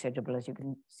really considerable, as you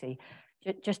can see.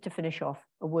 Just to finish off,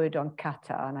 a word on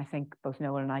Qatar, and I think both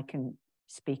Noel and I can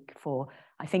speak for,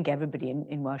 I think, everybody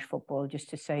in Welsh football, just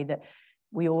to say that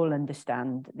we all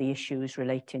understand the issues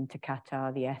relating to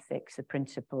Qatar, the ethics, the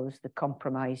principles, the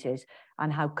compromises,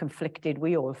 and how conflicted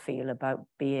we all feel about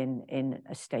being in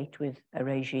a state with a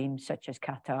regime such as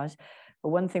Qatar's. But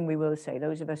one thing we will say,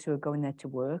 those of us who are going there to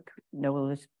work, Noel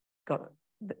has got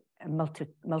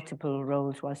multiple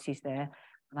roles whilst he's there,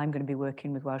 and I'm going to be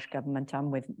working with Welsh Government and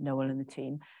with Noel and the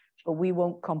team, but we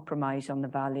won't compromise on the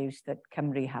values that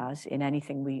Cymru has in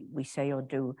anything we say or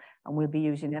do, and we'll be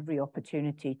using every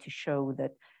opportunity to show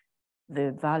that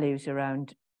the values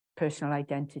around personal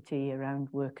identity, around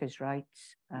workers'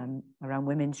 rights, around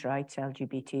women's rights,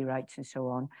 LGBT rights, and so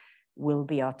on, will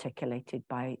be articulated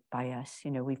by us.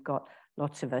 You know, we've got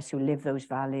lots of us who live those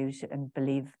values and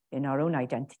believe in our own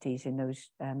identities in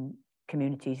those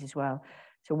communities as well.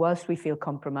 So whilst we feel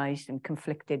compromised and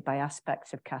conflicted by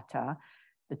aspects of Qatar,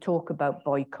 the talk about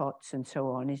boycotts and so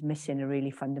on is missing a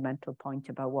really fundamental point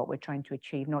about what we're trying to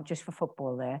achieve, not just for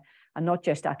football there, and not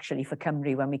just actually for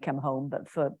Cymru when we come home, but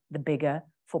for the bigger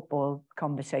football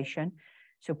conversation.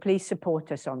 So please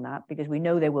support us on that, because we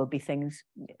know there will be things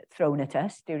thrown at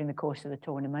us during the course of the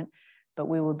tournament, but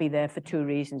we will be there for two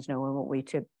reasons, Noel, won't we?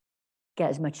 To get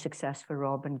as much success for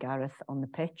Rob and Gareth on the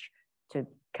pitch, to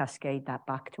cascade that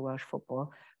back to Welsh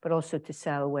football, but also to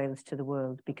sell Wales to the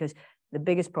world, because The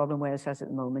biggest problem Wales has at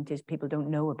the moment is people don't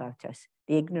know about us.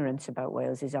 The ignorance about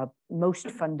Wales is our most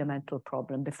fundamental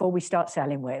problem. Before we start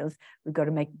selling Wales, we've got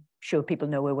to make sure people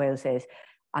know where Wales is.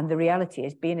 And the reality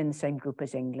is being in the same group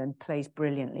as England plays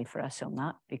brilliantly for us on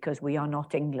that, because we are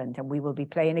not England and we will be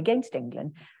playing against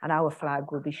England and our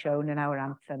flag will be shown and our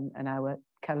anthem and our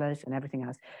colours and everything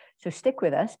else. So stick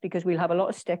with us, because we'll have a lot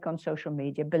of stick on social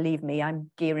media. Believe me,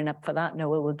 I'm gearing up for that.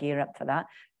 Noel will gear up for that.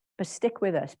 But stick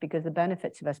with us, because the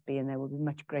benefits of us being there will be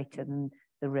much greater than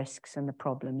the risks and the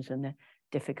problems and the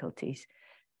difficulties.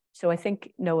 So I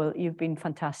think, Noel, you've been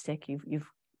fantastic.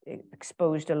 You've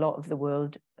exposed a lot of the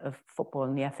world of football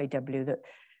and the FAW that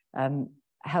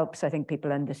helps, I think,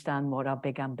 people understand what our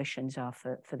big ambitions are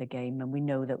for the game. And we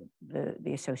know that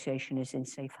the association is in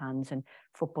safe hands and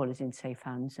football is in safe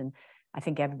hands. And I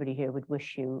think everybody here would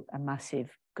wish you a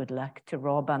massive good luck, to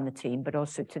Rob and the team, but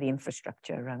also to the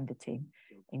infrastructure around the team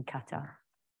in Qatar.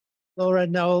 Laura,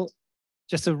 Noel,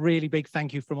 just a really big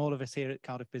thank you from all of us here at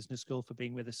Cardiff Business School for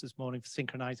being with us this morning, for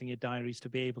synchronizing your diaries to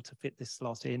be able to fit this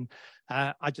slot in.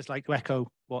 I'd just like to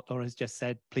echo what Laura has just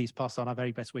said. Please pass on our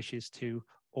very best wishes to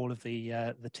all of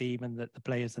the team and the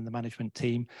players and the management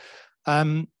team.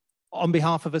 On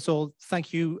behalf of us all,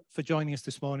 thank you for joining us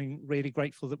this morning. Really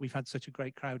grateful that we've had such a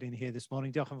great crowd in here this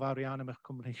morning. Diolch yn fawr iawn am eich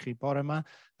cwmni chi bore yma.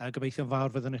 Gobeithio'n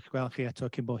fawr fyddwn eich gweld chi eto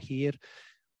cyn bo hir.